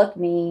overlook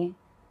me,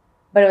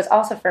 but it was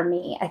also for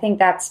me. I think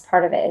that's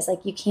part of it, is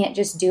like, you can't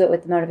just do it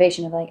with the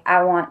motivation of like,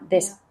 I want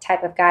this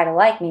type of guy to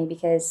like me,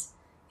 because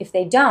if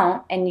they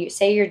don't, and you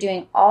say you're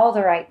doing all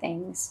the right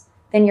things,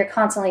 then you're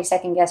constantly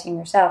second guessing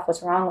yourself.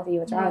 What's wrong with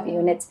you?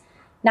 And it's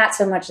not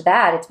so much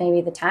that, it's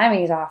maybe the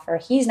timing is off, or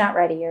he's not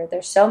ready, or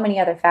there's so many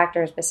other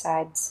factors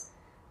besides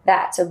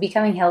that. So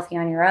becoming healthy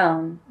on your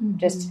own,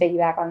 just to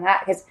piggyback on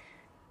that, because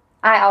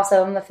I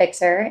also am a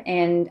fixer,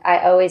 and I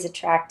always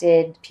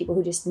attracted people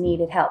who just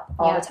needed help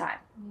all the time.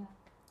 Yeah.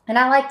 And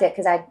I liked it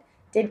because I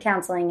did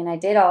counseling and I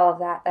did all of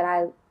that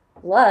I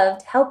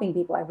loved helping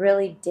people. I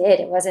really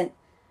did. It wasn't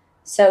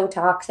so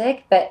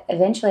toxic, but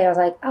eventually I was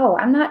like, oh,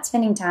 I'm not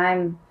spending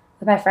time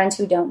with my friends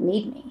who don't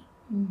need me.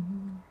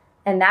 Mm-hmm.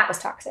 And that was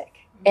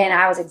toxic. And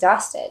I was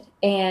exhausted.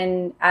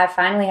 And I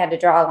finally had to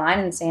draw a line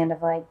in the sand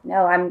of like,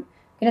 no, I'm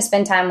going to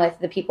spend time with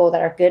the people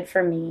that are good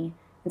for me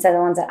instead of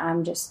the ones that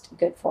I'm just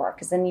good for.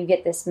 Because then you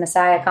get this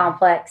Messiah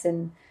complex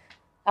and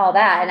all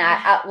that. And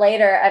I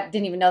later, I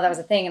didn't even know that was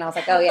a thing. And I was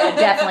like, oh, yeah, I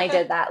definitely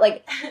did that.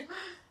 Like,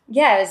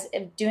 yeah, I was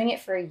doing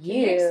it for you.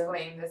 Can you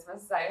explain this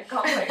Messiah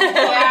complex?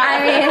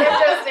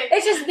 I mean,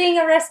 it's just being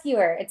a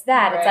rescuer. It's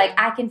that. Right. It's like,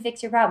 I can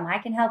fix your problem. I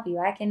can help you.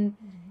 I can.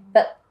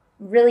 But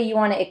really, you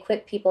want to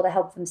equip people to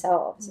help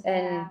themselves.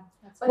 And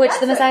which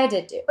the Messiah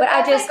did do. But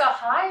I just like a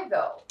high,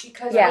 though.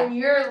 Because when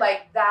you're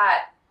like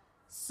that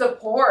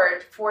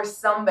support for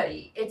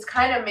somebody, it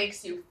kind of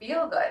makes you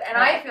feel good. And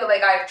I feel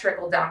like I've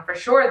trickled down for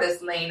sure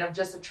this lane of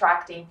just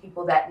attracting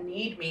people that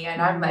need me.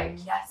 And I'm like,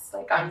 yes,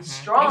 like I'm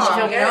strong,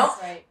 you know?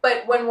 Right.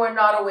 But when we're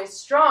not always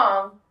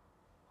strong,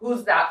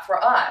 who's that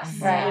for us?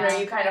 Right. You know,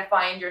 you kind of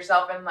find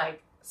yourself in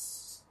like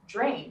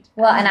drained.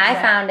 Well, and I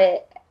found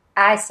it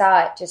I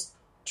saw it just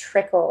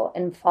trickle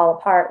and fall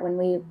apart when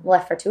we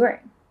left for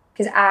touring.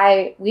 Because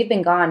we've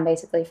been gone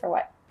basically for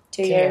what,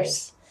 2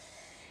 years?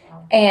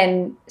 Wow.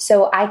 And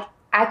so I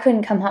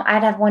couldn't come home.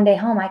 I'd have one day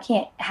home. I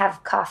can't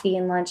have coffee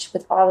and lunch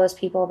with all those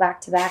people back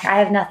to back. I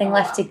have nothing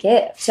left to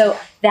give. So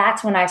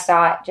that's when I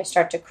saw it just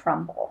start to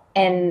crumble.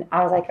 And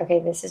I was like, okay,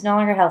 this is no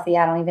longer healthy.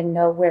 I don't even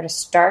know where to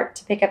start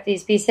to pick up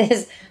these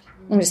pieces.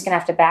 I'm just going to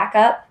have to back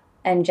up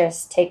and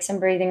just take some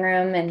breathing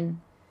room.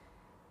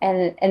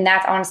 And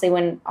that's honestly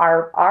when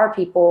our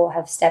people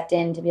have stepped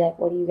in to be like,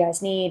 what do you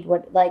guys need?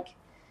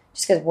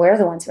 Just because we're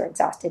the ones who are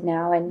exhausted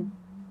now, and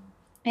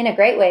in a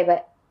great way,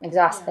 but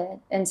exhausted. Yeah.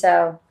 And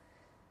so,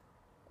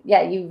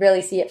 yeah, you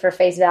really see it for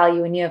face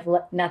value when you have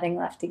nothing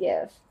left to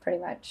give, pretty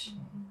much.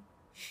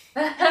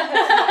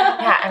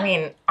 Yeah, I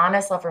mean,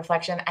 honest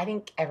self-reflection, I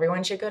think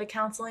everyone should go to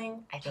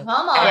counseling. I think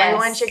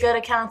everyone should go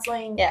to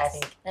counseling. Yes. I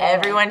think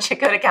everyone should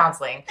go to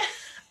counseling.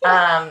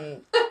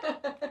 And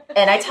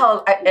I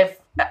tell,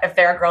 if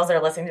there are girls that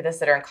are listening to this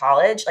that are in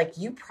college, like,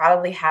 you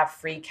probably have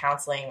free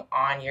counseling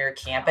on your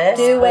campus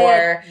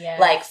for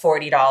like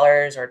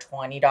 $40 or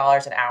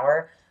 $20 an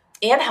hour.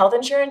 And health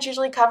insurance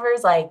usually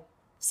covers like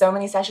so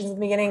many sessions in the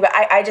beginning, but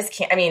I just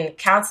can't. I mean,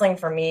 counseling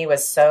for me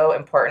was so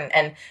important.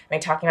 And I mean,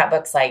 talking about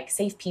books like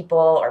Safe People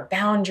or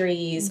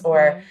Boundaries,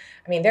 or,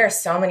 I mean, there are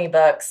so many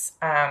books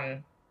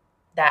and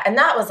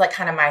that was like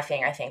kind of my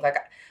thing, I think. Like,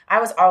 I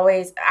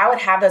would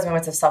have those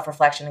moments of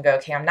self-reflection and go,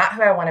 okay, I'm not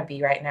who I want to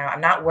be right now. I'm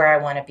not where I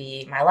want to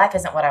be. My life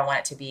isn't what I want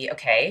it to be.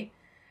 Okay.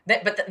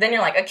 But then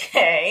you're like,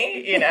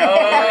 okay, what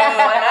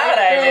would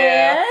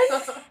I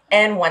do?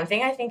 And one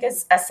thing I think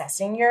is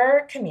assessing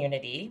your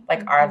community.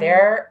 Like, are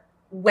there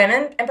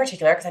women in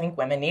particular, because I think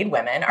women need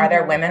women, are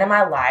there women in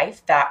my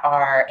life that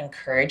are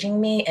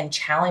encouraging me and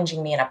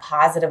challenging me in a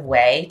positive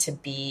way to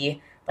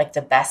be like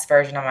the best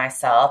version of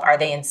myself? Are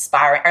they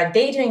inspiring? Are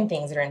they doing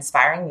things that are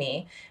inspiring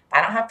me? If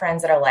I don't have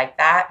friends that are like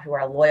that, who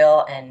are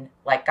loyal and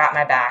like got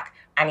my back,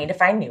 I need to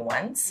find new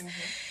ones.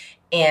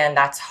 And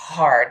that's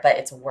hard, but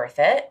it's worth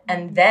it.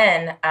 And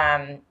then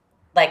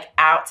like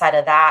outside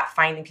of that,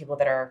 finding people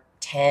that are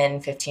 10,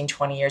 15,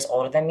 20 years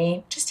older than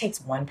me just takes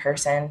one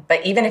person.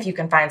 But even if you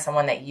can find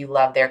someone that you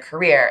love their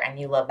career and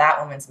you love that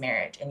woman's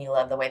marriage and you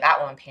love the way that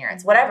woman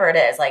parents, whatever it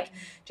is, like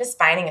just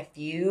finding a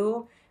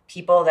few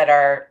people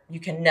that you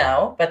can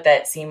know, but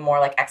that seem more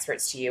like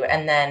experts to you.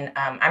 And then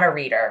I'm a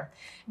reader.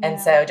 And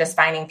so just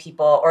finding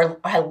people, or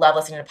I love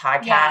listening to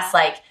podcasts,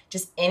 like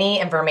just any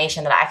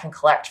information that I can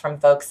collect from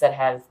folks that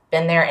have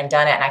been there and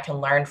done it and I can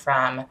learn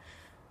from,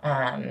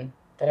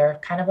 that are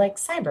kind of like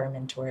cyber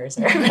mentors.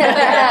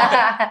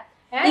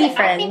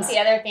 I think the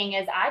other thing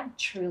is I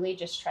truly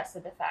just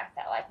trusted the fact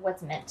that like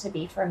what's meant to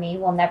be for me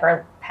will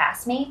never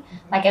pass me.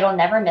 Like, it'll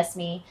never miss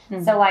me.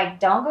 So like,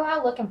 don't go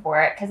out looking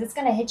for it, because it's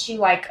going to hit you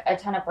like a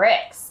ton of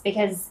bricks,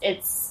 because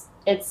it's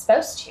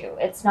supposed to.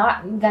 It's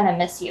not going to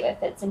miss you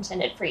if it's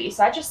intended for you.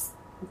 So I just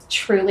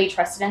truly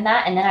trusted in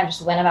that, and then I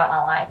just went about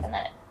my life, and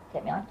then it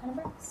hit me like a ton of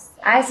bricks.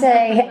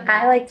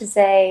 I like to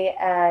say,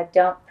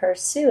 don't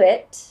pursue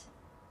it,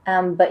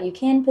 but you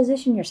can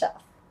position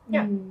yourself.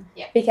 Yeah.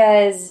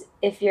 Because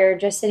if you're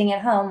just sitting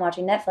at home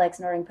watching Netflix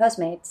and ordering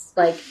Postmates,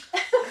 like,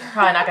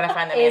 probably not going to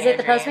find the is it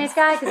the Postmates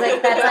guy? Because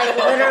like that's like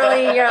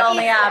literally your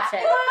only option.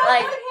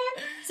 Like,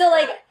 so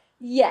like,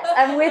 yes,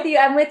 I'm with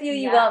you.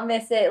 You won't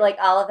miss it, like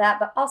all of that,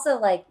 but also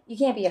like you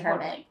can't be a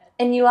hermit,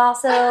 and you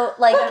also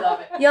like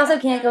you also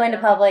can't go into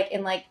public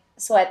in like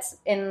sweats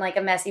in like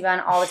a messy bun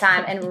all the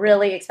time and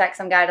really expect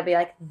some guy to be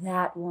like,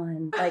 that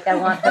one, like I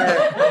want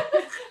her.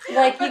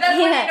 Like, but you that's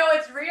can't. when you know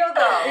it's real,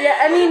 though. Yeah,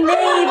 I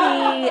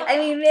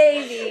mean,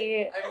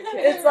 maybe.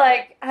 It's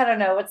like, I don't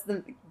know. What's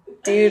the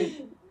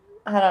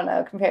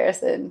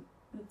comparison?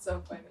 That's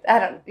so funny. I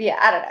don't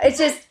know. It's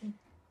just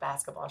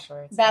basketball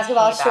shorts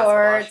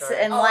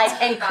and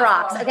and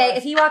Crocs. Okay,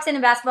 if he walks in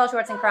basketball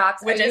shorts and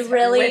Crocs, which is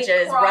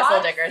Crocs?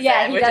 Russell Dickerson.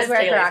 Yeah, he does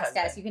wear Crocs,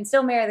 husband. guys. You can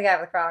still marry the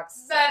guy with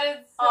Crocs. That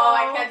is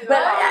I can't do but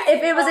that.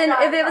 If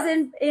it was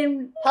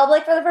in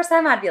public for the first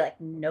time, I'd be like,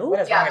 nope. What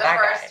is wrong with that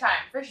the first guy? time,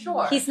 for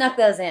sure. He snuck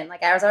those in.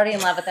 Like, I was already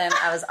in love with him.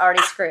 I was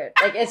already screwed.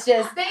 Like, it's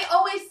just. They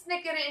always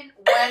sneak it in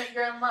when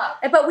you're in love.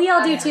 But we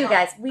all do too,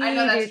 guys. We I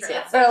know do that's too.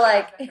 true. So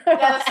like. I mean,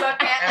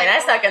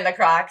 I stuck in the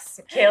Crocs.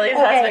 Kaylee's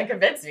husband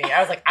convinced me. I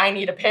was like, I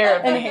need a pair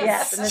of these.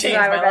 Yes, and this is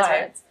why we're best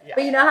friends. Yeah.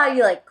 But you know how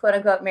you like quote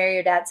unquote marry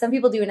your dad? Some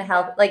people do in a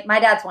health. Like, my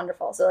dad's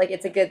wonderful, so like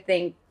it's a good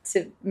thing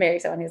to marry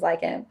someone who's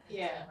like him.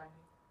 Yeah.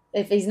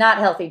 If he's not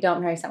healthy,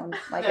 don't marry someone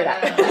like your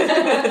dad.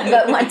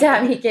 But one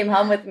time he came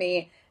home with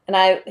me, and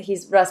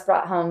Russ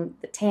brought home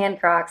the tan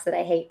Crocs that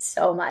I hate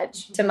so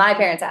much to my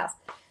parents' house.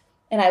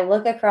 And I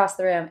look across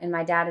the room, and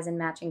my dad is in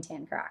matching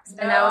tan Crocs.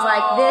 And I was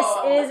like,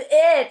 this is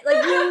it.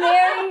 Like, you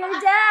marry your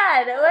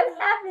dad. What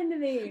happened to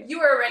me? You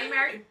were already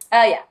married?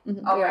 Oh, yeah.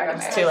 Mm-hmm. Oh, we were my already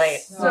gosh. It's too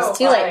late. It's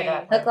too late.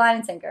 Hook, line,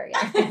 and sinker.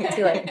 Yeah.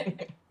 Too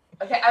late.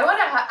 Okay, I want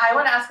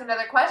to ask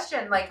another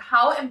question. Like,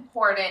 how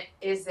important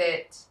is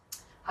it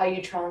how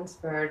you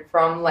transferred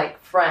from like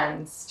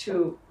friends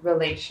to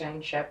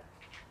relationship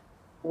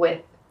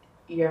with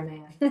your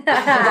man?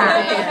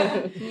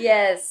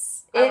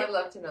 Yes. I would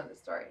love to know the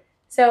story.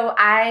 So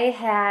I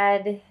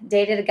had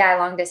dated a guy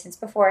long distance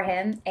before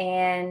him,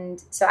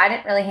 and so I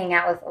didn't really hang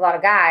out with a lot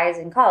of guys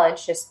in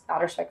college, just out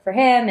of respect for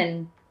him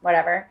and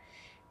whatever.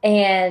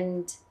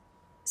 And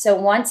so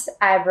once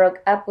I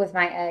broke up with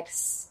my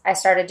ex, I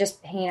started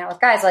just hanging out with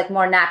guys like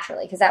more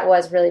naturally, because that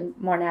was really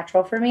more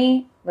natural for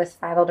me with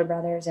 5 older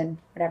brothers and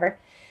whatever.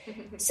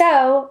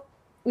 So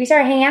we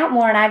started hanging out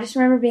more, and I just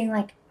remember being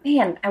like,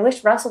 man, I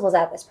wish Russell was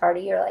at this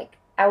party, or like,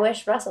 I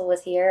wish Russell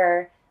was here,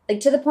 or like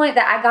to the point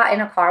that I got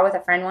in a car with a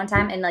friend one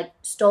time and like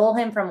stole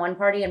him from one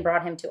party and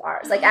brought him to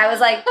ours. Like I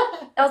was like,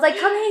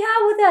 come hang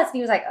out with us. And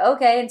he was like,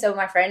 okay. And so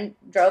my friend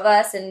drove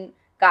us and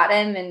got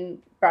him and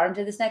brought him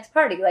to this next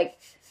party. Like,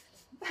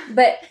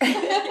 but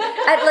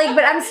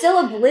but I'm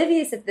still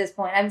oblivious at this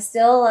point. I'm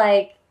still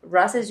like,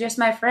 Russ is just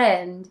my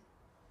friend.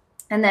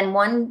 And then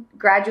one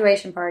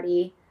graduation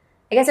party,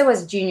 I guess it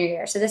was junior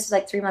year. So this was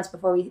like 3 months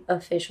before we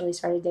officially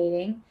started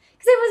dating.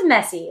 Because it was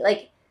messy.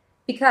 Like,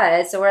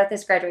 so we're at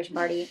this graduation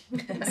party,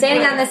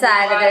 standing on the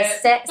side of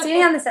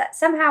this,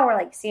 somehow we're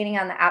like standing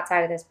on the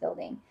outside of this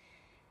building.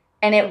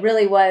 And it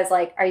really was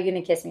like, are you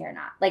going to kiss me or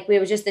not? Like, it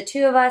was just the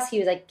two of us. He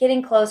was like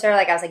getting closer.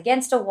 Like I was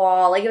against a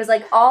wall. Like it was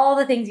like all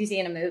the things you see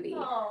in a movie.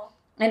 Aww.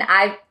 And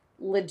I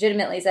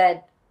legitimately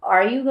said,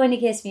 are you going to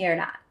kiss me or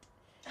not?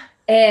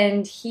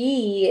 And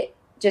he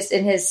just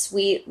in his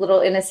sweet little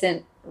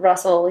innocent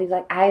Russell, he's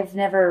like, I've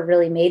never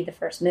really made the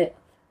first move.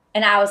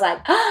 And I was like,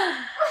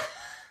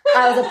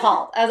 I was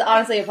appalled. I was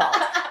honestly appalled.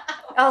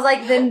 I was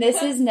like, then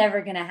this is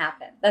never going to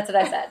happen. That's what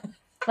I said. I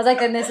was like,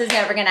 then this is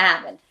never going to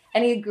happen.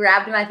 And he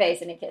grabbed my face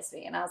and he kissed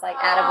me. And I was like,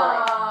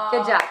 attaboy.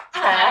 Good job.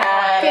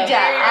 Good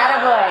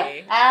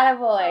job.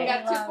 Attaboy. You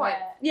got 2 points.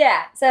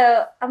 Yeah.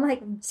 So I'm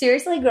like,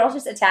 seriously, girls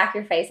just attack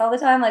your face all the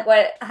time? Like,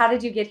 what? How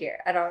did you get here?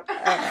 I don't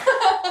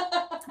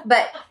know.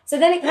 But so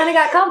then it kind of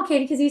got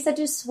complicated because he's such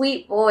a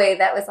sweet boy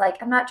that was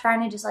like, I'm not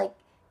trying to just like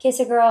kiss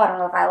a girl. I don't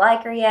know if I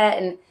like her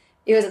yet. And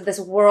it was this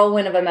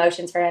whirlwind of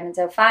emotions for him. And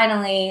so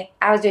finally,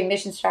 I was doing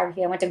mission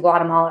photography. I went to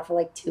Guatemala for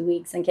like 2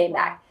 weeks and came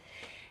back.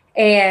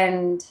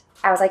 And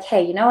I was like,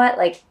 hey, you know what?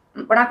 Like,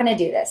 we're not going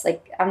to do this.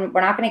 Like,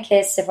 we're not going to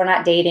kiss if we're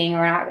not dating.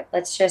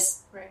 Let's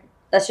just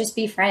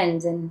be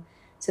friends. And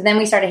so then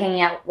we started hanging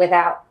out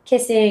without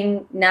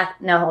kissing,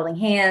 no holding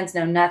hands,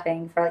 no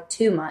nothing for like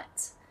 2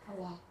 months. Oh,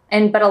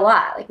 wow. But a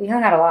lot. Like, we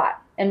hung out a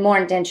lot and more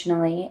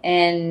intentionally.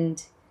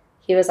 And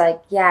he was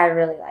like, yeah, I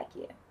really like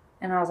you.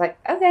 And I was like,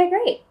 okay,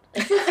 great.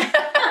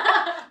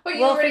 But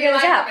you we'll figure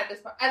this out. At this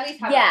point. At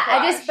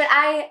least have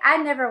I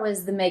never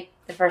was the make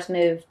the first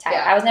move type.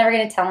 Yeah. I was never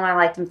going to tell him I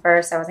liked him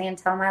first. I wasn't going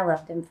to tell him I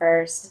loved him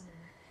first.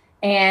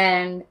 Mm-hmm.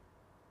 And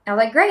I was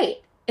like,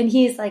 great. And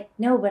he's like,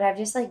 no, but I've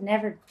just like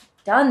never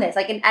done this.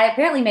 Like, and I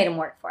apparently made him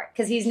work for it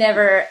because he's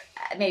never.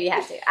 Maybe you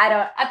have to. I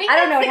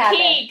don't know what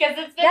happened. Because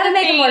it's been gotta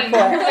make him work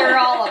for it. Through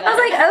all of it. I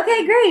was like,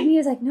 okay, great. And he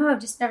was like, no,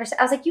 I've just never.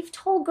 I was like, you've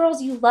told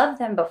girls you love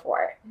them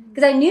before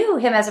because I knew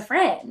him as a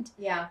friend.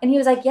 Yeah. And he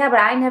was like, yeah, but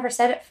I never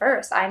said it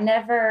first. I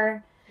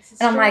never.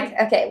 And I'm like,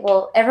 okay,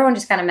 well, everyone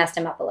just kind of messed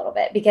him up a little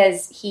bit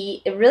because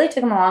it really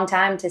took him a long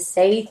time to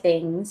say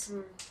things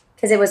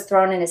because it was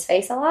thrown in his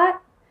face a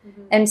lot.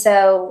 Mm-hmm. And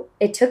so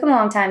it took him a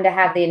long time to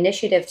have the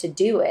initiative to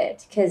do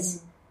it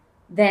because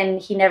then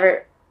he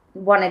never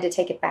wanted to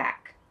take it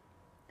back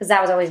because that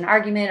was always an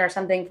argument or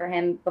something for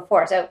him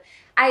before. So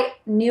I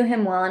knew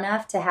him well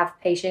enough to have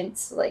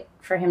patience, like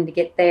for him to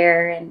get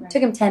there, and it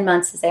took him 10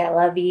 months to say, I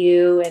love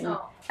you. And I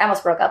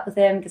almost broke up with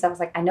him because I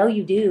was like, I know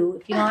you do.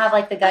 If you don't have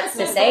like the guts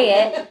to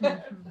say it.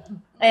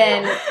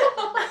 And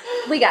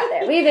we got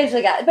there. We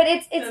eventually got it. But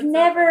it's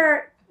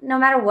never, no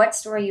matter what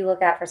story you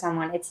look at for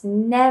someone, it's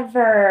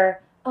never,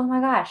 oh my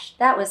gosh,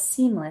 that was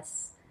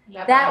seamless.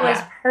 That was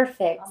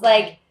perfect.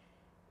 Like,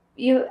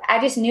 I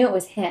just knew it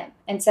was him.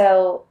 And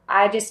so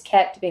I just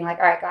kept being like,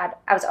 all right, God,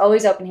 I was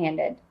always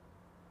open-handed.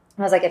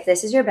 I was like, if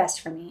this is your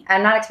best for me,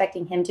 I'm not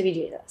expecting him to be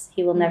Jesus.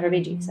 He will never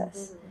be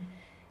Jesus.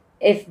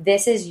 If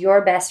this is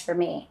your best for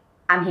me,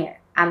 I'm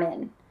here. I'm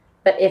in.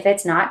 But if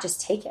it's not,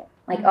 just take him.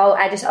 Like,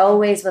 I just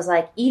always was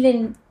like,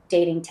 even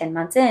dating 10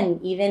 months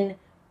in, even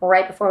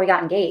right before we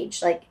got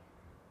engaged, like,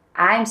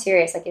 I'm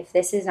serious. Like, if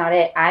this is not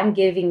it, I'm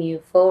giving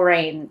you full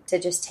reign to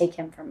just take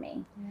him from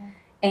me.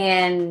 Yeah.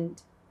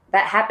 And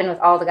that happened with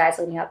all the guys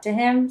leading up to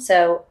him.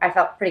 So I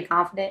felt pretty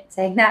confident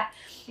saying that.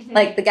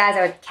 Like, the guys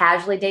I would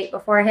casually date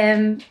before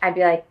him, I'd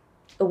be like,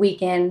 a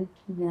weekend,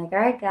 I'd be like, all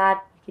right, God,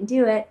 you can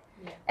do it.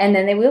 Yeah. And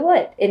then we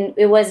would. And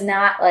it was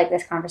not like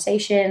this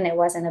conversation. It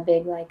wasn't a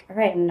big like, all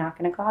right, I'm not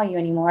going to call you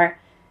anymore.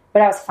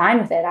 But I was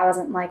fine with it. I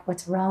wasn't like,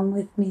 what's wrong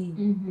with me?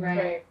 Mm-hmm.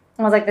 Right.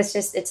 I was like,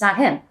 it's not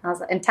him. I was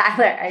like, and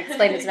Tyler, I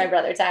explained it to my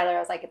brother Tyler. I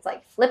was like, it's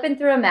like flipping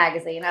through a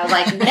magazine. I was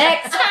like,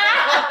 next.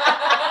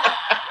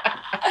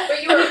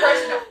 But you were a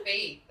person of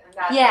faith. And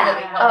that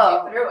really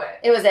helped you through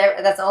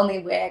it. That's the only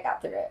way I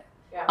got through it.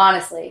 Yeah.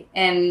 Honestly.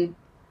 And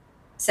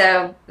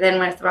so then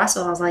with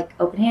Russell, I was like,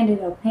 open-handed.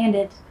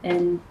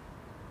 And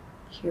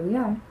here we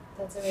are.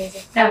 That's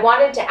amazing. Yeah. I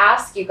wanted to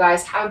ask you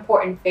guys how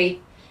important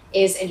faith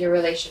is in your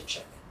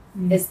relationship.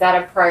 Mm-hmm. Is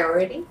that a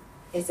priority?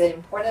 Is it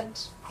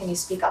important? Can you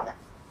speak on that?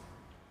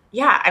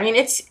 Yeah, I mean,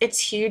 it's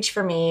huge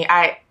for me.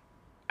 I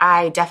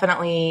I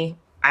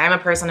am a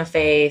person of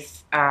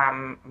faith.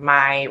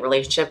 My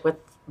relationship with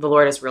the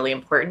Lord is really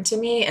important to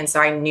me. And so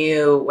I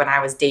knew when I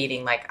was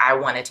dating, like I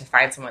wanted to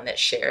find someone that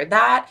shared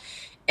that.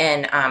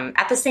 And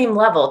at the same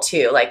level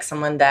too, like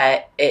someone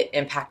that it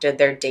impacted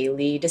their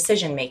daily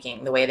decision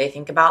making, the way they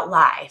think about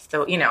life,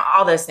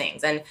 all those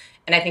things. And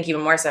I think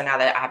even more so now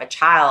that I have a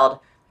child,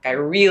 I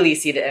really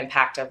see the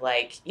impact of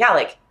like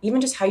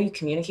even just how you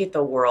communicate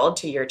the world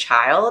to your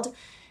child.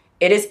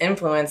 It is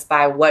influenced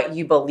by what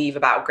you believe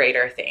about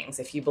greater things.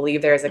 If you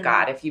believe there is a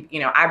God, if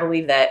I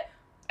believe that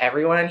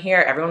everyone in here,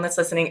 everyone that's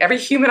listening, every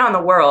human on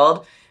the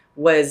world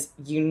was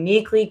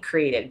uniquely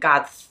created.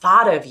 God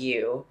thought of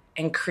you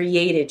and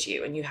created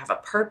you, and you have a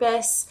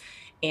purpose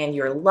and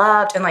you're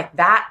loved. And like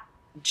that,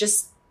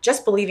 just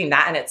believing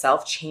that in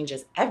itself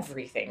changes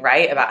everything,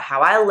 right? About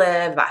how I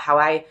live, about how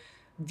I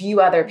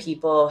view other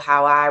people,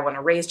 how I want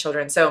to raise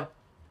children. So,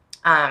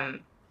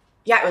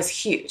 it was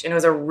huge. And it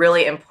was a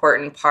really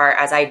important part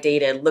as I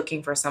dated,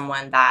 looking for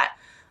someone that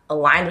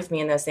aligned with me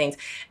in those things.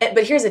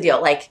 But here's the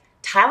deal. Like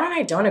Tyler and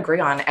I don't agree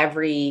on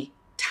every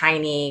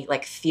tiny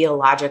like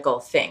theological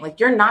thing. Like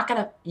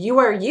you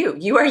are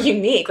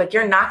unique. Like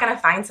you're not going to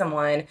find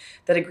someone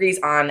that agrees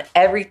on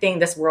everything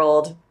this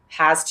world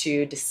has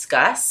to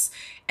discuss.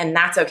 And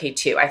that's okay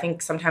too. I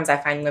think sometimes I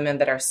find women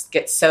that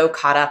get so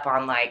caught up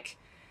on like,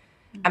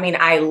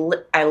 I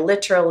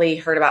literally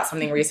heard about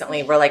something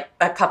recently where like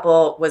a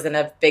couple was in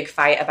a big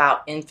fight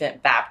about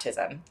infant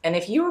baptism. And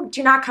if you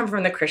do not come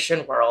from the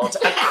Christian world,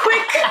 just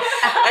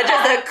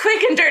a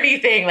quick and dirty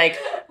thing, like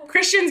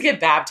Christians get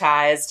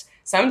baptized.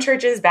 Some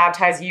churches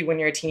baptize you when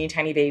you're a teeny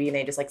tiny baby and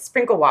they just like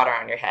sprinkle water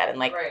on your head and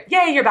like,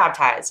 yay, you're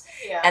baptized.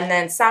 Yeah. And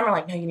then some are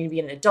like, no, you need to be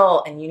an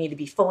adult and you need to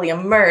be fully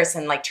immersed.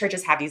 And like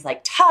churches have these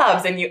like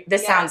tubs and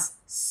this sounds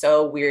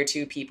so weird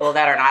to people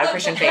that are not a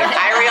Christian faith.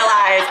 I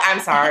realize, I'm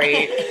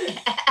sorry.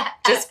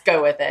 Just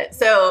go with it.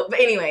 So, but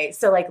anyway,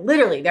 so like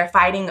literally they're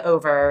fighting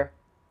over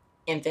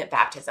infant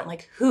baptism.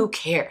 Like who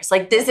cares?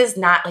 Like this is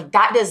not like,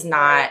 that does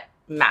not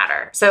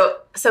matter. So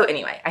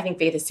anyway, I think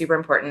faith is super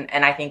important.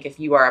 And I think if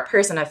you are a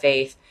person of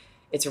faith,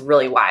 it's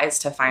really wise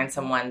to find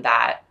someone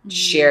that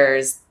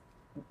shares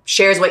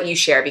what you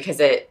share because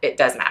it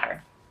does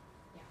matter.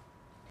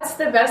 What's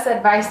the best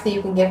advice that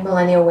you can give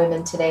millennial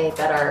women today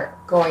that are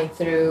going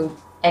through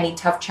any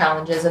tough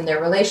challenges in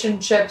their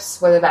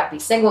relationships, whether that be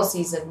single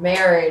season,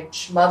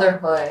 marriage,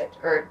 motherhood,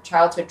 or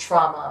childhood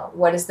trauma?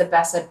 What is the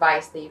best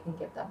advice that you can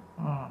give them?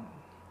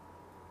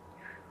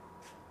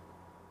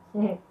 I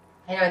know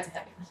it's a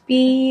heavy one.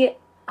 Be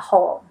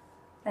whole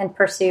and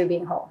pursue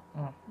being whole.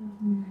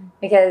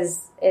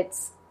 Because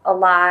it's a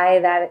lie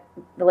that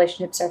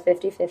relationships are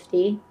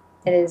 50-50.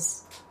 It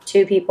is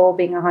two people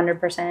being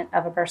 100%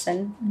 of a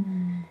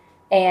person.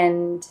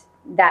 And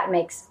that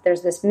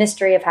there's this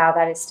mystery of how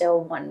that is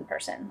still one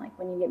person. Like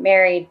when you get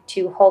married,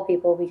 two whole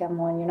people become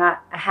one. You're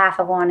not a half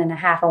of one and a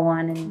half of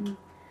one. And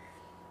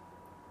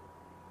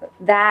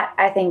that,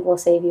 I think, will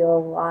save you a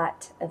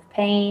lot of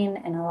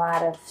pain and a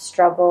lot of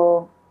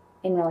struggle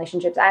in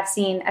relationships. I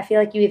feel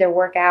like you either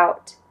work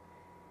out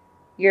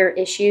your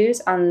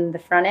issues on the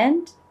front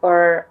end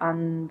or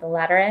on the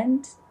latter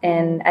end.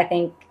 And I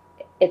think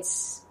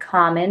it's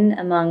common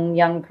among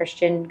young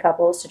Christian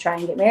couples to try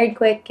and get married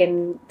quick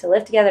and to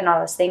live together and all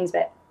those things.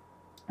 But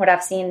what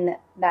I've seen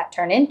that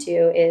turn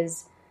into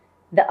is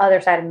the other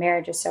side of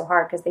marriage is so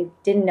hard because they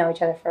didn't know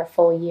each other for a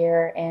full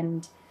year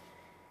and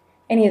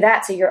any of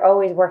that. So you're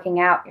always working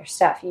out your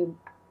stuff. You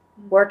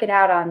work it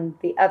out on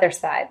the other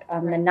side,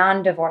 on the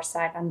non-divorce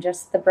side, on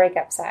just the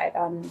breakup side,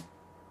 on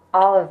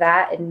all of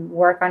that, and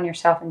work on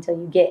yourself until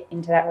you get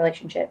into that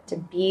relationship to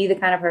be the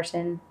kind of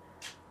person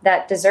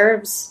that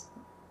deserves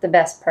the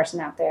best person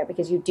out there,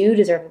 because you do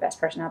deserve the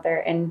best person out there,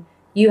 and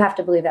you have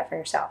to believe that for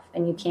yourself.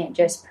 And you can't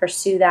just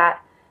pursue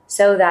that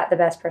so that the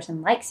best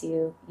person likes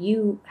you.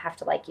 You have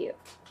to like you,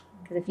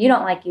 because if you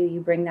don't like you, you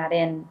bring that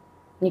in, and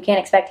you can't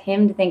expect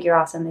him to think you're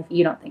awesome if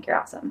you don't think you're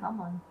awesome. Come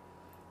on.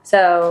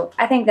 So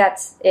I think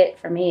that's it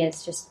for me,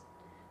 is just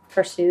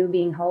pursue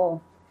being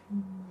whole.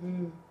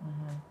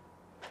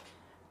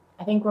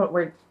 I think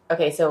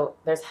so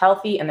there's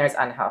healthy and there's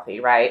unhealthy,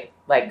 right?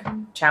 Like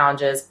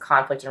challenges,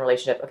 conflict in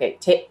relationship. Okay,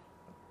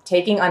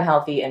 taking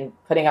unhealthy and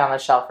putting it on the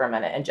shelf for a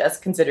minute and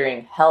just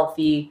considering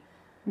healthy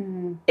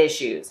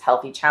issues,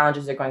 healthy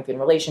challenges they're going through in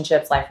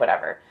relationships, life,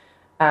 whatever.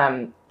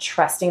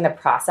 Trusting the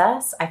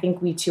process. I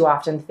think we too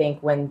often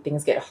think when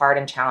things get hard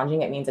and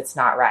challenging, it means it's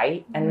not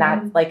right. And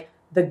that's like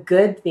the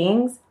good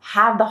things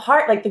have the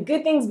heart, like the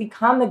good things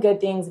become the good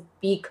things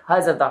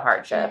because of the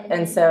hardship.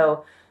 And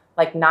so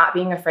like not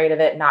being afraid of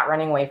it, not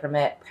running away from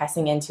it,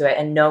 pressing into it,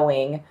 and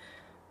knowing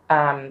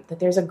that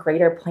there's a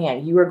greater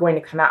plan. You are going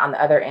to come out on the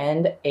other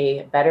end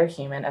a better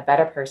human, a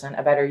better person,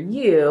 a better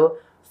you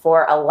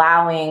for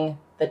allowing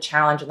the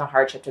challenge and the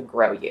hardship to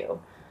grow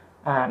you.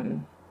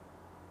 I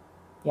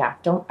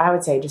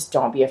would say just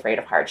don't be afraid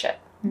of hardship,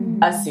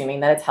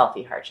 assuming that it's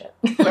healthy hardship.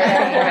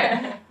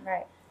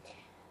 Right.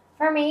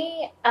 For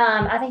me,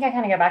 I think I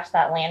kind of go back to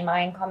that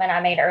landmine comment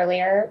I made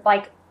earlier.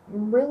 Like,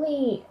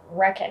 really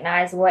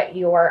recognize what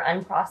your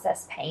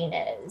unprocessed pain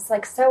is.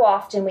 Like, so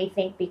often we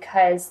think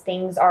because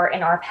things are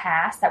in our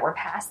past that we're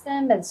past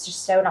them, but it's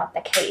just so not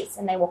the case.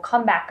 And they will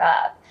come back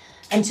up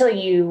until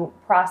you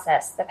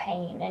process the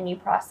pain and you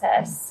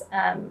process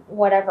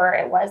whatever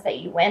it was that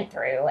you went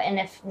through. And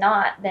if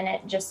not, then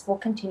it just will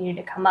continue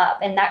to come up.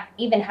 And that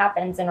even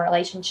happens in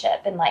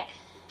relationship and like,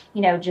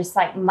 you know, just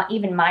like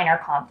even minor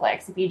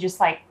conflicts. If you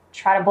just like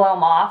try to blow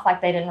them off like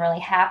they didn't really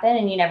happen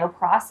and you never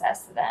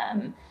process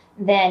them,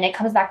 then it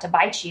comes back to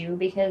bite you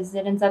because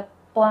it ends up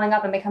blowing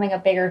up and becoming a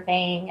bigger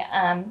thing.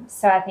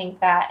 So I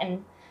think that,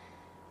 and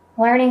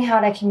learning how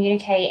to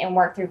communicate and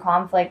work through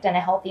conflict in a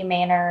healthy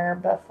manner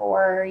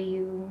before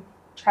you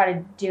try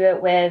to do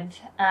it with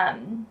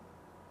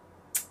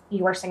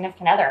your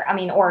significant other. I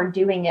mean, or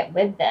doing it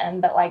with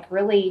them, but like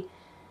really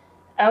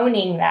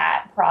owning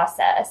that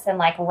process and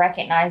like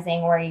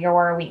recognizing where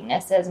your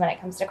weakness is when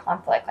it comes to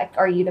conflict. Like,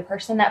 are you the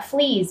person that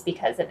flees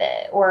because of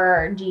it,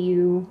 or do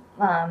you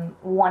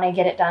want to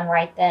get it done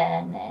right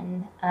then?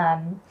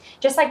 And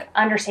just like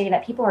understanding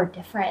that people are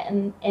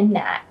different in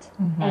that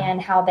and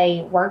how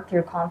they work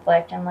through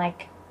conflict. And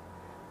like,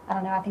 I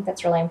don't know, I think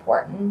that's really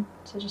important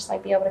to just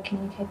like be able to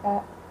communicate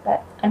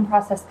that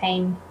unprocessed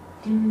pain.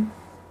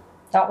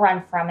 Don't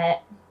run from it,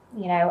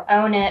 you know,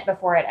 own it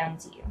before it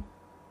owns you.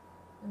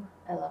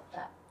 I love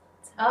that.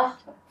 Oh,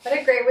 what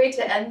a great way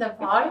to end the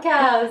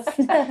podcast.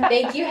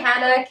 Thank you,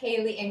 Hannah,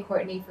 Kaylee, and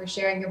Courtney, for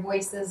sharing your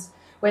voices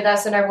with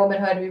us in our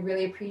womanhood. We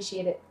really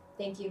appreciate it.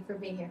 Thank you for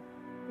being here.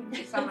 Thank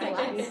you so much.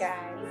 Love you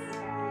guys.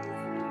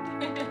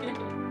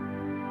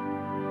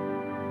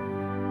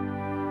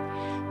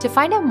 To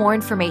find out more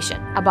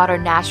information about our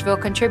Nashville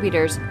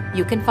contributors,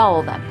 you can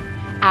follow them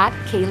at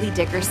Kaylee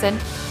Dickerson,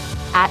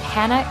 at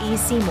Hannah E.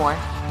 Seymour,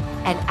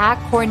 and at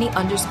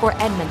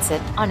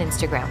Courtney_Edmondson on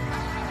Instagram.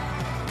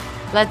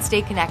 Let's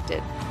stay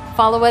connected.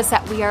 Follow us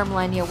at We Are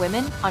Millennial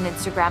Women on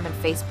Instagram and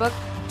Facebook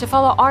to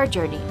follow our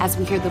journey as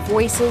we hear the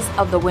voices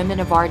of the women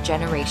of our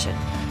generation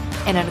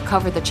and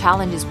uncover the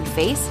challenges we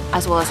face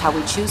as well as how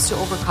we choose to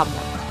overcome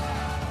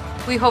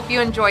them. We hope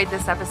you enjoyed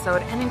this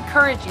episode and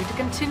encourage you to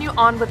continue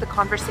on with the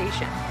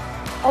conversation.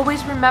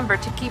 Always remember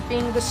to keep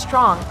being the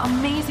strong,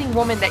 amazing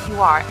woman that you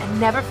are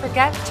and never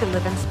forget to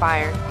live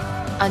inspired.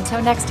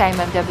 Until next time,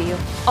 MW,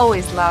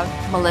 Always love,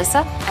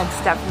 Melissa and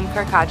Stephanie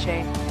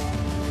Carcache.